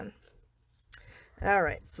kind of fun. All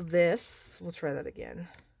right, so this, we'll try that again.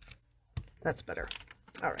 That's better.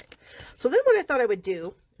 All right, so then what I thought I would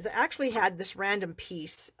do is I actually had this random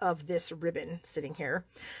piece of this ribbon sitting here.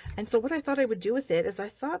 And so what I thought I would do with it is I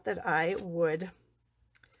thought that I would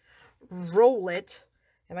roll it,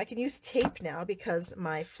 and I can use tape now because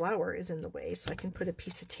my flower is in the way. So I can put a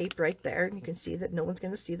piece of tape right there, and you can see that no one's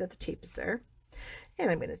going to see that the tape is there. And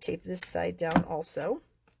I'm going to tape this side down also.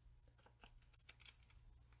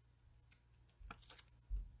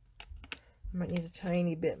 I might need a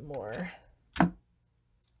tiny bit more.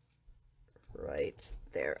 Right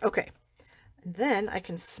there. Okay. And then I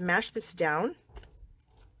can smash this down.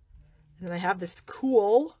 And then I have this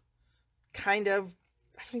cool kind of,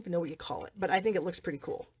 I don't even know what you call it, but I think it looks pretty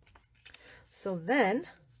cool. So then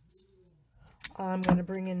I'm going to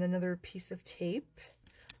bring in another piece of tape.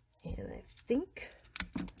 And I think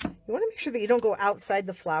you want to make sure that you don't go outside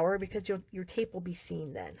the flower because your tape will be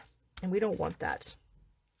seen then. And we don't want that.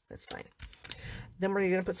 That's fine. Then we're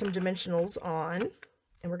going to put some dimensionals on,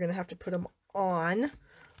 and we're going to have to put them on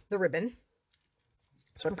the ribbon.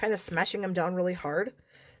 So I'm kind of smashing them down really hard.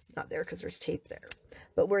 Not there because there's tape there.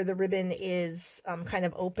 But where the ribbon is kind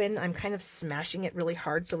of open, I'm kind of smashing it really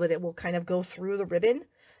hard so that it will kind of go through the ribbon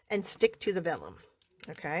and stick to the vellum.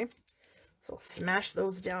 Okay? So I'll smash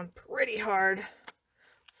those down pretty hard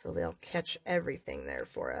so they'll catch everything there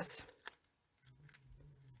for us.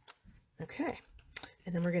 Okay.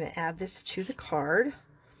 And then we're going to add this to the card.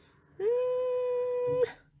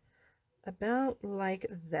 About like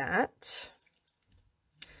that.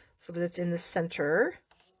 So that it's in the center.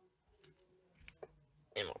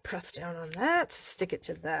 And we'll press down on that, stick it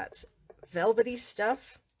to that velvety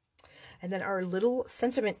stuff. And then our little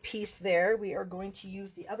sentiment piece there, we are going to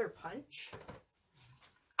use the other punch.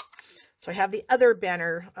 So I have the other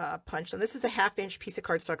banner punch, and this is a 1/2-inch piece of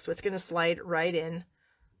cardstock, so it's going to slide right in.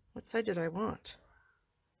 What side did I want?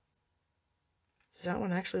 Does that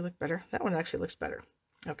one actually look better? That one actually looks better.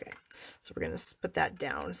 Okay, so we're going to put that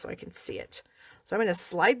down so I can see it. So I'm going to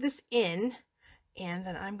slide this in, and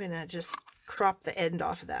then I'm going to just crop the end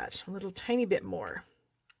off of that a little tiny bit more.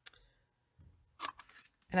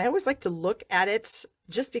 And I always like to look at it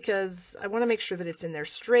just because I want to make sure that it's in there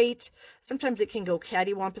straight. Sometimes it can go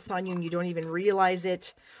cattywampus on you and you don't even realize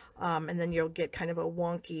it. And then you'll get kind of a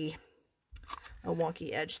wonky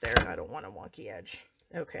edge there. And I don't want a wonky edge.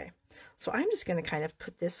 Okay, so I'm just going to kind of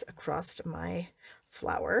put this across my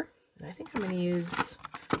flower. And I think I'm going to use,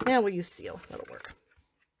 yeah, we'll use seal. That'll work.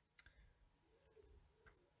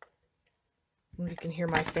 And you can hear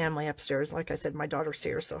my family upstairs. Like I said, my daughter's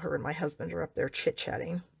here, so her and my husband are up there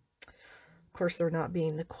chit-chatting. Of course, they're not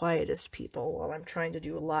being the quietest people while I'm trying to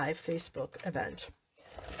do a live Facebook event.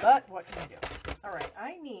 But what can I do? All right,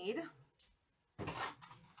 I need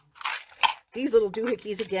these little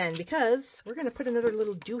doohickeys again because we're going to put another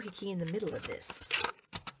little doohickey in the middle of this.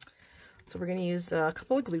 So we're going to use a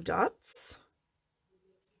couple of glue dots.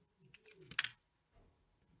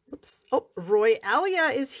 Oops. Oh,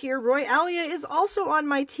 Royalia is here. Royalia is also on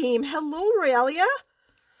my team. Hello, Royalia.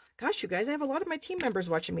 Gosh, you guys, I have a lot of my team members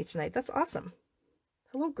watching me tonight. That's awesome.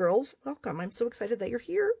 Hello, girls. Welcome. I'm so excited that you're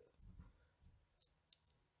here.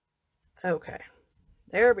 Okay.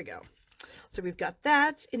 There we go. So we've got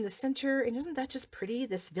that in the center, and isn't that just pretty?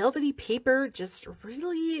 This velvety paper just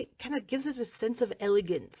really kind of gives it a sense of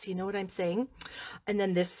elegance, you know what I'm saying? And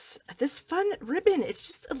then this fun ribbon, it's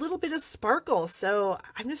just a little bit of sparkle, so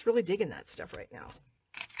I'm just really digging that stuff right now.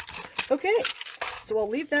 Okay, So I'll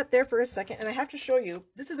leave that there for a second. And I have to show you,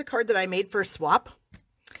 this is a card that I made for a swap.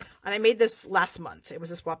 And I made this last month. It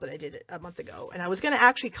was a swap that I did a month ago. And I was going to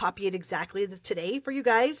actually copy it exactly today for you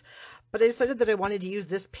guys. But I decided that I wanted to use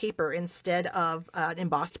this paper instead of an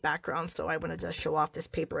embossed background. So I wanted to show off this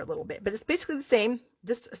paper a little bit. But it's basically the same.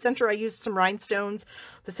 This center, I used some rhinestones.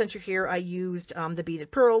 The center here, I used the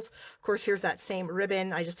beaded pearls. Of course, here's that same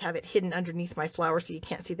ribbon. I just have it hidden underneath my flower so you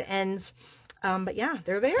can't see the ends. But yeah,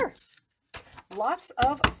 they're there. Lots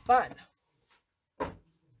of fun.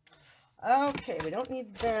 Okay, we don't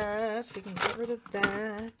need that. We can get rid of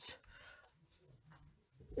that.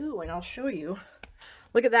 Ooh, and I'll show you.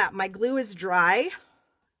 Look at that. My glue is dry.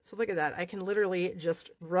 So look at that. I can literally just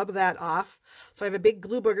rub that off. So I have a big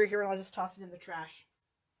glue booger here, and I'll just toss it in the trash.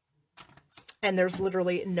 And there's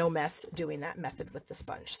literally no mess doing that method with the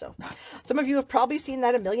sponge. So some of you have probably seen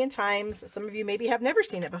that a million times. Some of you maybe have never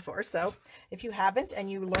seen it before. So if you haven't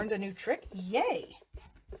and you learned a new trick, yay.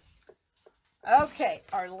 Okay,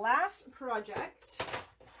 our last project,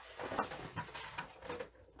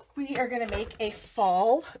 we are going to make a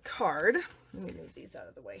fall card. Let me move these out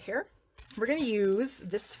of the way here. We're going to use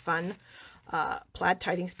this fun plaid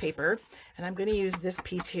tidings paper, and I'm going to use this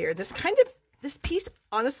piece here. This piece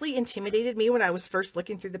honestly intimidated me when I was first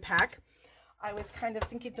looking through the pack. I was kind of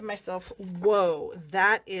thinking to myself, whoa,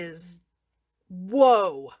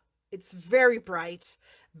 whoa. It's very bright,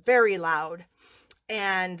 very loud,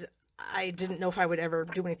 and I didn't know if I would ever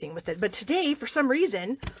do anything with it. But today, for some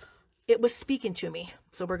reason, it was speaking to me.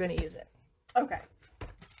 So we're going to use it. Okay.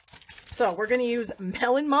 So we're going to use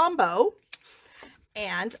Melon Mambo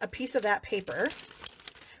and a piece of that paper,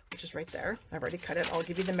 which is right there. I've already cut it. I'll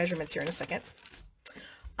give you the measurements here in a second.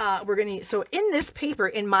 So in this paper,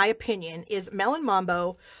 in my opinion, is Melon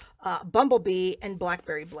Mambo, Bumblebee, and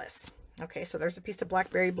Blackberry Bliss. Okay, so there's a piece of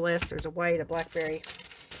Blackberry Bliss. There's a white, a blackberry.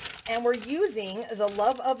 And we're using the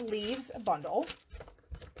Love of Leaves bundle.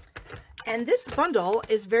 And this bundle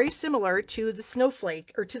is very similar to the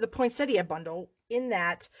Snowflake, or to the Poinsettia bundle, in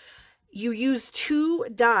that you use 2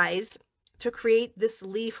 dies to create this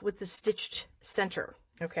leaf with the stitched center.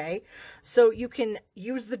 Okay, so you can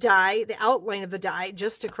use the die, the outline of the die,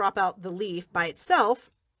 just to crop out the leaf by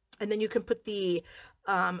itself. And then you can put the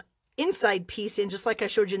inside piece in, just like I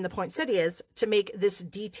showed you in the poinsettias, to make this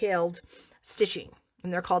detailed stitching.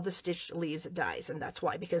 And they're called the stitched leaves dies, and that's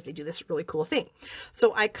why, because they do this really cool thing.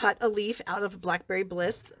 So I cut a leaf out of Blackberry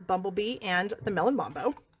Bliss, Bumblebee, and the Melon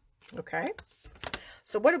Mambo. Okay,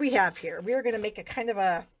 so what do we have here? We are going to make a kind of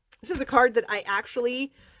a, this is a card that I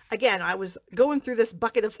actually, again, I was going through this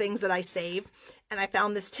bucket of things that I save, and I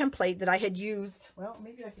found this template that I had used, well,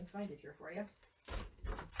 maybe I can find it here for you,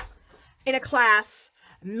 in a class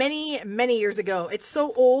many, many years ago. It's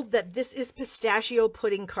so old that this is pistachio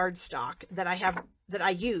pudding cardstock that I have, that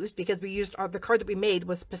I used, because we used the card that we made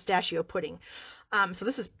was pistachio pudding. So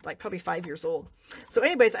this is like probably 5 years old. So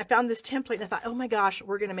anyways, I found this template and I thought, oh my gosh,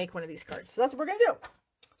 we're going to make one of these cards. So that's what we're going to do.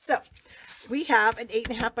 So we have an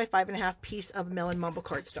 8.5 by 5.5 piece of Melon Mambo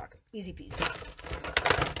cardstock. Easy peasy.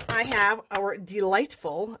 I have our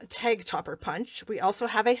delightful tag topper punch. We also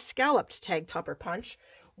have a scalloped tag topper punch,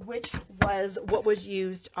 which was what was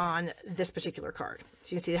used on this particular card.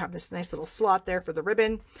 So you can see they have this nice little slot there for the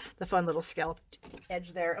ribbon, the fun little scalloped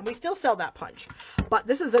edge there, and we still sell that punch. But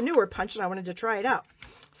this is a newer punch, and I wanted to try it out.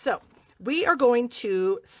 So we are going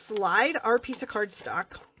to slide our piece of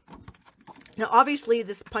cardstock. Now, obviously,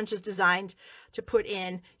 this punch is designed to put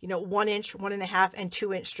in, 1 inch, 1.5, and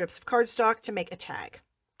 2 inch strips of cardstock to make a tag.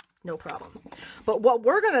 No problem. But what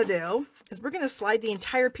we're going to do is we're going to slide the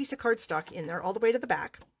entire piece of cardstock in there all the way to the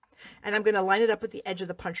back. And I'm going to line it up with the edge of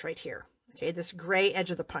the punch right here. Okay, this gray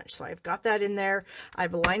edge of the punch. So I've got that in there.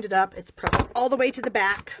 I've lined it up. It's pressed all the way to the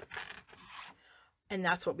back. And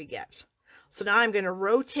that's what we get. So now I'm going to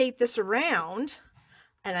rotate this around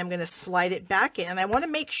and I'm going to slide it back in. And I want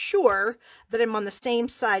to make sure that I'm on the same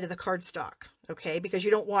side of the cardstock. Okay, because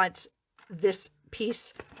you don't want this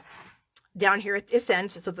piece down here at this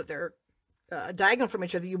end so that they're diagonal from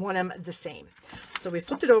each other. You want them the same. So we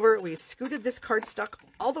flipped it over. We've scooted this cardstock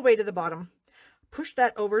all the way to the bottom. Push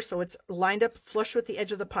that over so it's lined up flush with the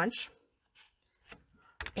edge of the punch.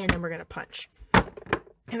 And then we're going to punch.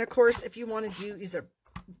 And of course, if you want to use a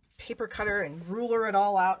paper cutter and ruler it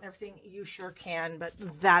all out and everything, you sure can, but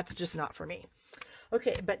that's just not for me.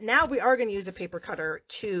 Okay, but now we are going to use a paper cutter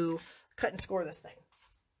to cut and score this thing.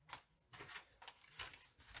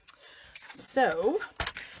 So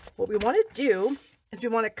what we want to do is we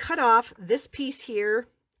want to cut off this piece here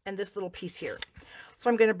and this little piece here. So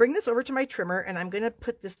I'm going to bring this over to my trimmer and I'm going to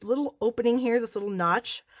put this little opening here, this little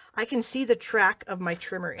notch. I can see the track of my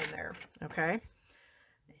trimmer in there, okay?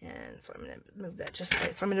 And so I'm going to move that just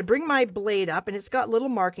right. So I'm going to bring my blade up, and it's got little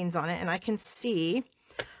markings on it, and I can see,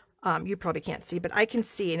 you probably can't see, but I can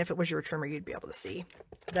see, and if it was your trimmer, you'd be able to see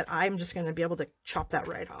that I'm just going to be able to chop that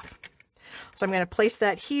right off. So I'm going to place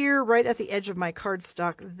that here right at the edge of my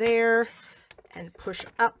cardstock there and push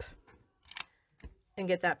up and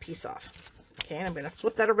get that piece off. Okay, and I'm going to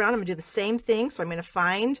flip that around. I'm going to do the same thing. So I'm going to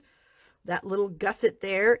find that little gusset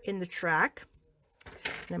there in the track.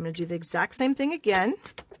 And I'm going to do the exact same thing again.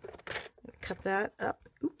 Cut that up.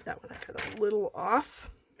 Oop, that one I cut a little off.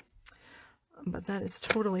 But that is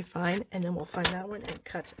totally fine. And then we'll find that one and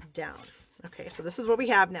cut down. Okay, so this is what we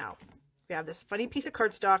have now. We have this funny piece of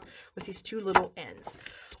cardstock with these two little ends.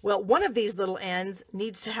 Well, one of these little ends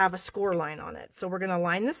needs to have a score line on it. So we're going to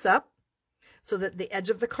line this up so that the edge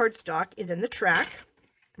of the cardstock is in the track.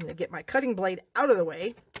 I'm going to get my cutting blade out of the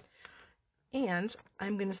way, and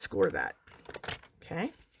I'm going to score that.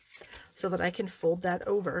 Okay, so that I can fold that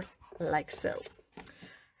over like so.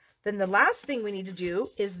 Then the last thing we need to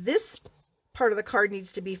do is this part of the card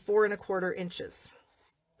needs to be 4 1/4 inches.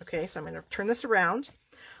 Okay, so I'm going to turn this around.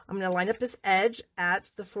 I'm going to line up this edge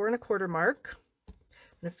at the 4 1/4 mark. I'm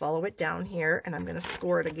going to follow it down here, and I'm going to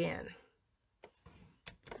score it again.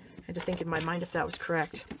 I had to think in my mind if that was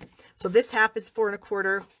correct. So this half is 4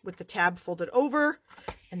 1/4 with the tab folded over,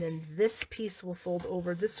 and then this piece will fold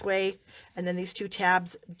over this way, and then these two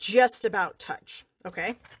tabs just about touch.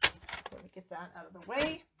 Okay, let me get that out of the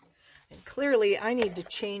way. And clearly I need to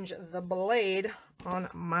change the blade on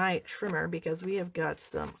my trimmer because we have got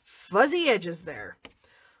some fuzzy edges there.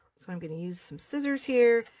 So I'm going to use some scissors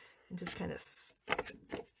here and just kind of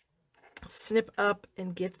snip up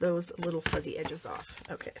and get those little fuzzy edges off.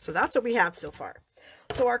 Okay, so that's what we have so far.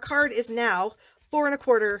 So our card is now 4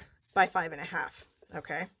 1/4 by 5 1/2.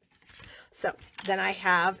 Okay, so then I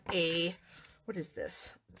have a, what is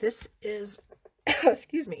this? This is,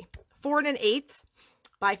 excuse me, 4 1/8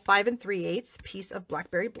 by 5 3/8 piece of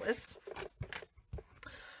Blackberry Bliss.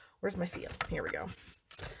 Where's my seal? Here we go.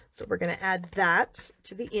 So we're going to add that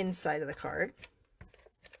to the inside of the card.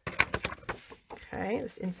 Okay,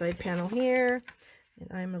 this inside panel here.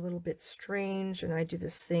 And I'm a little bit strange, and I do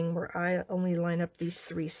this thing where I only line up these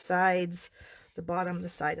 3 sides, the bottom, the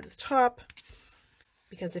side, and the top.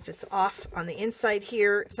 Because if it's off on the inside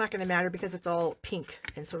here, it's not going to matter because it's all pink.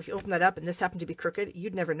 And so if you open that up and this happened to be crooked,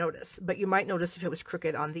 you'd never notice. But you might notice if it was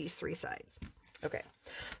crooked on these 3 sides. Okay,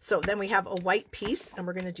 so then we have a white piece, and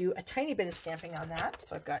we're going to do a tiny bit of stamping on that.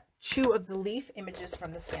 So I've got 2 of the leaf images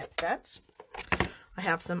from the stamp set. I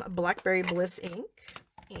have some Blackberry Bliss ink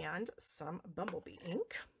and some Bumblebee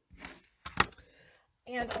ink.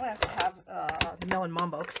 And I also have the Melon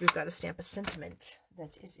Mambo because we've got to stamp a sentiment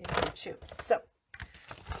that is in here too. So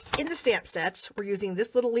in the stamp set, we're using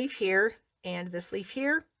this little leaf here and this leaf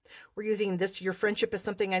here. We're using this, your friendship is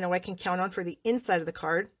something I know I can count on, for the inside of the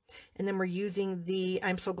card. And then we're using the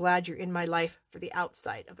I'm so glad you're in my life for the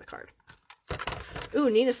outside of the card. Ooh,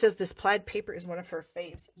 Nina says this plaid paper is one of her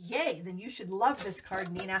faves. Yay, then you should love this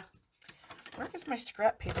card, Nina. Where is my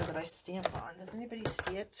scrap paper that I stamp on? Does anybody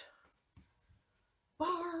see it?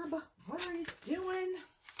 Barb, what are you doing?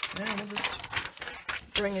 I'll just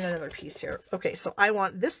bring in another piece here. Okay, so I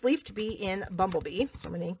want this leaf to be in Bumblebee. So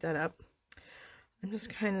I'm going to ink that up. And just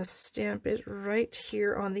kind of stamp it right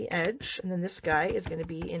here on the edge. And then this guy is going to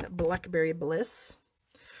be in Blackberry Bliss.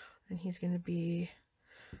 And he's going to be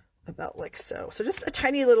about like so. So just a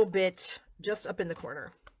tiny little bit just up in the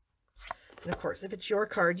corner. And of course, if it's your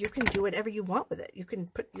card, you can do whatever you want with it. You can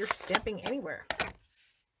put your stamping anywhere.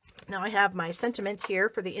 Now I have my sentiments here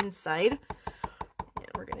for the inside. And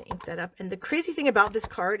we're going to ink that up. And the crazy thing about this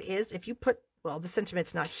card is if you put, well, the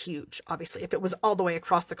sentiment's not huge, obviously. If it was all the way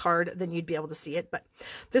across the card, then you'd be able to see it. But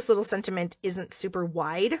this little sentiment isn't super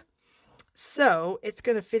wide. So it's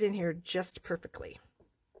going to fit in here just perfectly.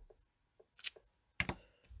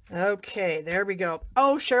 Okay, there we go.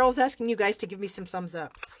 Oh, Cheryl's asking you guys to give me some thumbs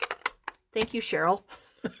ups. Thank you, Cheryl.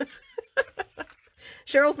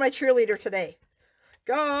 Cheryl's my cheerleader today.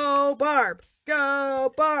 Go, Barb.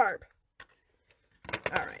 Go, Barb.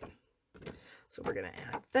 All right. So we're going to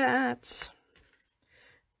add that.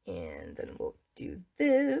 And then we'll do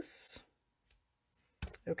this.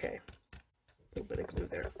 Okay. A little bit of glue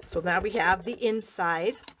there. So now we have the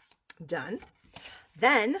inside done.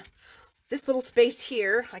 Then this little space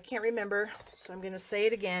here, I can't remember, so I'm going to say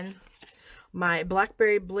it again. My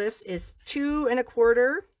Blackberry Bliss is 2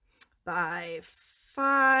 1/4 by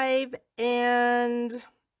 5 and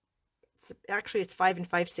actually it's 5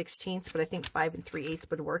 5/16, but I think 5 3/8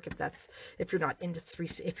 would work if you're not into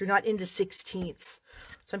 16ths.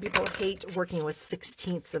 Some people hate working with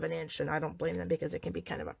 16ths of an inch, and I don't blame them because it can be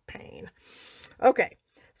kind of a pain. Okay,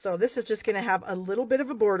 So this is just going to have a little bit of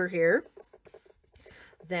a border here.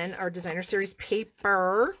 Then our designer series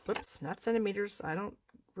paper, whoops, not centimeters. I don't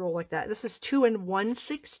roll like that. This is 2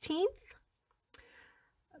 1/16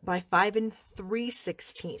 by 5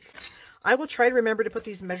 3/16. I will try to remember to put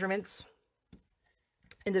these measurements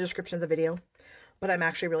in the description of the video, but I'm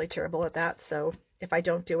actually really terrible at that. So if I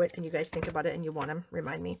don't do it and you guys think about it and you want them,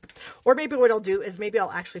 remind me. Or maybe what I'll do is maybe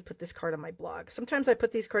I'll actually put this card on my blog. Sometimes I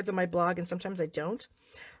put these cards on my blog and sometimes I don't.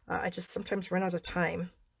 I just sometimes run out of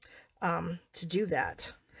time to do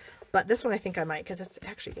that. But this one I think I might, because it's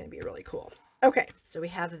actually going to be really cool. Okay, so we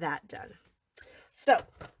have that done. So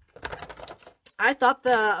I thought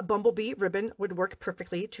the bumblebee ribbon would work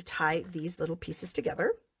perfectly to tie these little pieces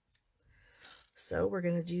together. So we're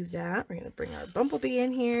going to do that. We're going to bring our bumblebee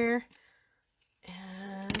in here.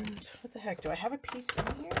 And what the heck? Do I have a piece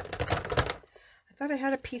in here? I thought I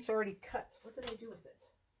had a piece already cut. What did I do with it?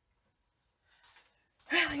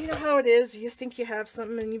 Well, you know how it is. You think you have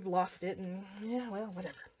something and you've lost it. And yeah, well,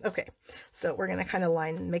 whatever. Okay. So we're going to kind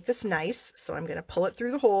of make this nice. So I'm going to pull it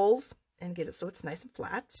through the holes and get it so it's nice and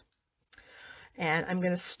flat. And I'm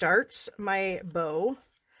going to start my bow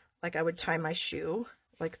like I would tie my shoe,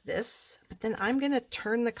 like this. But then I'm going to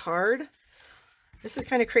turn the card. This is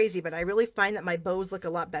kind of crazy, but I really find that my bows look a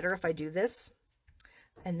lot better if I do this.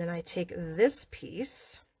 And then I take this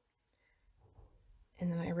piece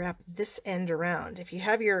and then I wrap this end around. If you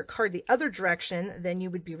have your card the other direction, then you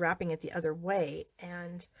would be wrapping it the other way.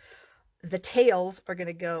 And the tails are going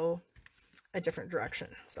to go a different direction.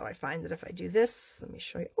 So I find that if I do this, let me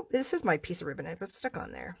show you. Oh, this is my piece of ribbon. It was stuck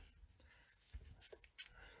on there.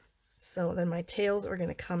 So then my tails are going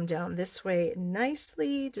to come down this way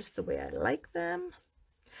nicely, just the way I like them.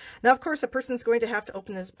 Now, of course, a person's going to have to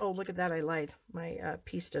open this. Oh, look at that. I lied. My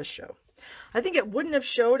piece does show. I think it wouldn't have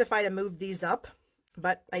showed if I'd have moved these up,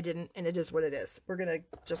 but I didn't, and it is what it is. We're going to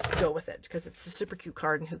just go with it because it's a super cute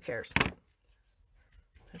card and who cares.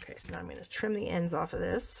 Okay, so now I'm going to trim the ends off of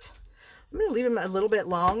this. I'm going to leave them a little bit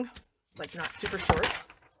long, like not super short.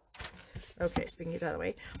 Okay, so we can get that out of the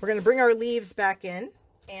way. We're going to bring our leaves back in.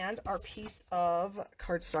 And our piece of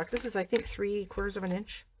cardstock. This is, I think, 3/4 of an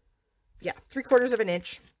inch. Yeah, 3/4 of an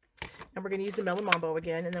inch. And we're going to use the Melon Mambo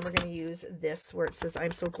again. And then we're going to use this where it says,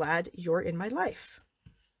 I'm so glad you're in my life.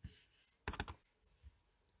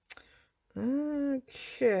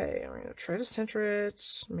 Okay, we're going to try to center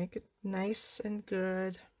it. Make it nice and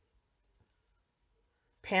good.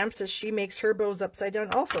 Pam says she makes her bows upside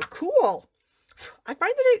down also. Cool. I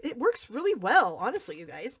find that it works really well, honestly, you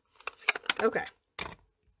guys. Okay.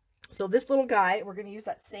 So this little guy, we're going to use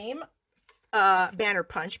that same banner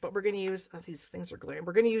punch, but we're going to use, oh, these things are glaring.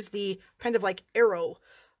 We're going to use the kind of like arrow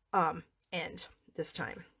end this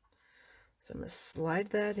time. So I'm going to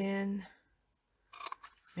slide that in.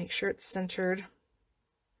 Make sure it's centered.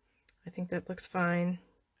 I think that looks fine.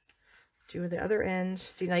 Do the other end.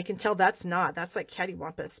 See, now you can tell that's like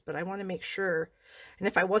cattywampus, but I want to make sure. And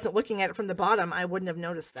if I wasn't looking at it from the bottom, I wouldn't have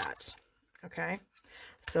noticed that. Okay.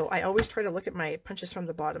 So I always try to look at my punches from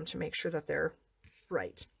the bottom to make sure that they're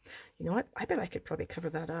right. You know what? I bet I could probably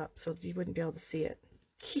cover that up so you wouldn't be able to see it.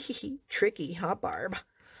 Tricky, huh, Barb?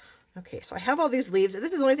 Okay, so I have all these leaves.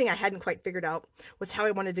 This is the only thing I hadn't quite figured out was how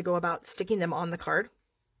I wanted to go about sticking them on the card.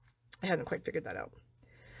 I hadn't quite figured that out.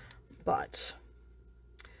 But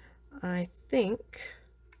I think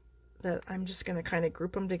that I'm just going to kind of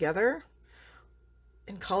group them together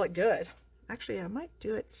and call it good. Actually, I might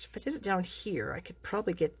do it. If I did it down here, I could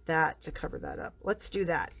probably get that to cover that up. Let's do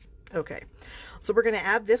that. Okay, so we're going to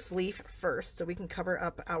add this leaf first so we can cover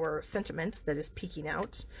up our sentiment that is peeking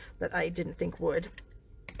out that I didn't think would,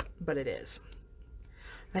 but it is.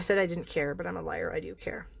 I said I didn't care, but I'm a liar. I do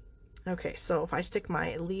care. Okay, so if I stick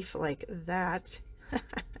my leaf like that,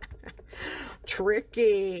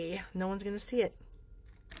 tricky. No one's going to see it.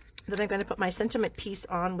 Then I'm going to put my sentiment piece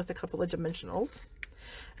on with a couple of dimensionals.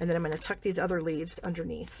 And then I'm going to tuck these other leaves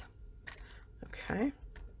underneath. Okay.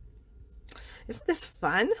 Isn't this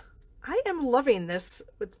fun? I am loving this.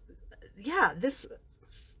 Yeah, this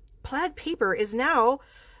plaid paper is now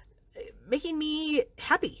making me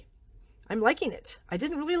happy. I'm liking it. I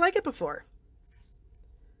didn't really like it before.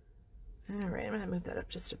 All right, I'm going to move that up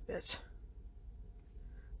just a bit.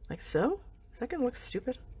 Like so? Is that going to look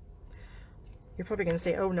stupid? You're probably going to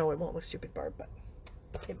say, oh no, it won't look stupid, Barb, but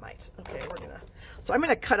it might. Okay, so I'm going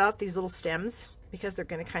to cut out these little stems because they're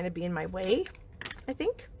going to kind of be in my way, I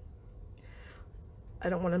think. I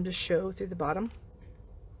don't want them to show through the bottom.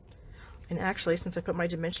 And actually, since I put my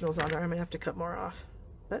dimensionals on there, I'm going to have to cut more off.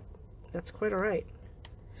 But that's quite all right.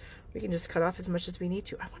 We can just cut off as much as we need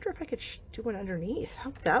to. I wonder if I could do one underneath. How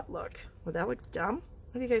would that look? Would that look dumb?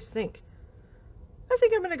 What do you guys think? I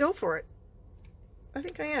think I'm going to go for it. I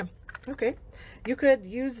think I am. Okay. You could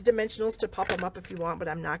use dimensionals to pop them up if you want, but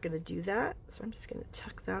I'm not going to do that. So I'm just going to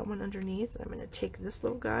tuck that one underneath. I'm going to take this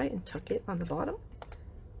little guy and tuck it on the bottom.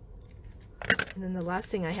 And then the last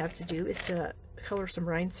thing I have to do is to color some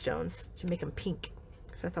rhinestones to make them pink,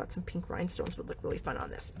 because I thought some pink rhinestones would look really fun on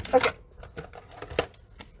this. Okay.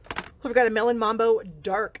 So we've got a Melon Mambo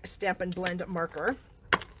Dark Stamp and Blend marker.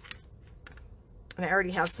 And I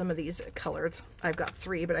already have some of these colored. I've got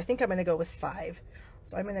 3, but I think I'm going to go with 5.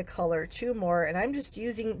 So I'm going to color 2 more, and I'm just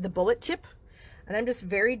using the bullet tip, and I'm just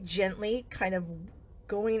very gently kind of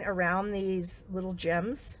going around these little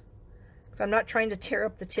gems. So I'm not trying to tear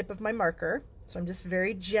up the tip of my marker. So I'm just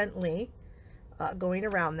very gently going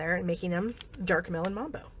around there and making them dark Melon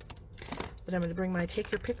Mambo. Then I'm going to bring my Take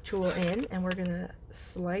Your Pick tool in, and we're going to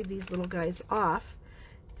slide these little guys off,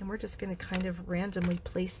 and we're just going to kind of randomly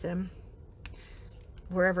place them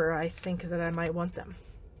wherever I think that I might want them.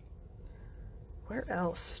 Where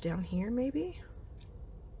else? Down here, maybe?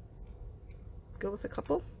 Go with a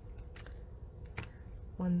couple.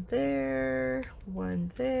 One there,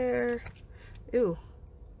 one there. Ooh,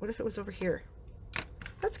 what if it was over here?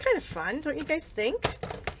 That's kind of fun, don't you guys think?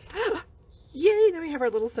 Yay, then we have our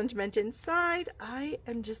little sentiment inside.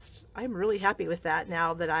 I'm really happy with that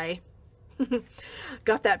now that I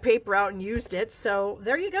got that paper out and used it. So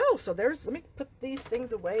there you go. So let me put these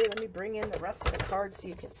things away. Let me bring in the rest of the cards so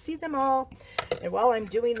you can see them all. And while I'm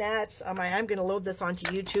doing that, I am going to load this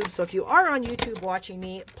onto YouTube. So if you are on YouTube watching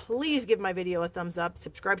me, please give my video a thumbs up,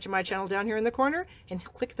 subscribe to my channel down here in the corner, and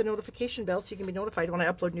click the notification bell so you can be notified when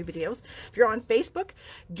I upload new videos. If you're on Facebook,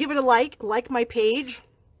 give it a like my page.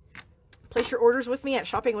 Place your orders with me at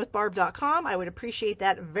shoppingwithbarb.com. I would appreciate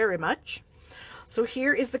that very much. So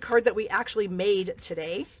here is the card that we actually made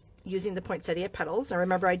today using the Poinsettia Petals. Now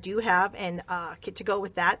remember, I do have a kit to go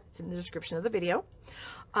with that. It's in the description of the video.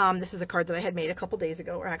 This is a card that I had made a couple days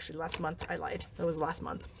ago, or actually last month. I lied. It was last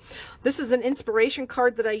month. This is an inspiration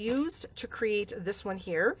card that I used to create this one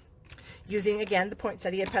here, using, again, the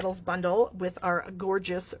Poinsettia Petals bundle with our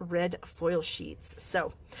gorgeous red foil sheets.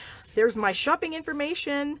 So there's my shopping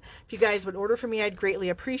information. If you guys would order from me, I'd greatly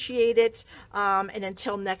appreciate it. And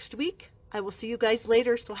until next week, I will see you guys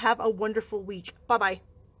later. So have a wonderful week. Bye-bye.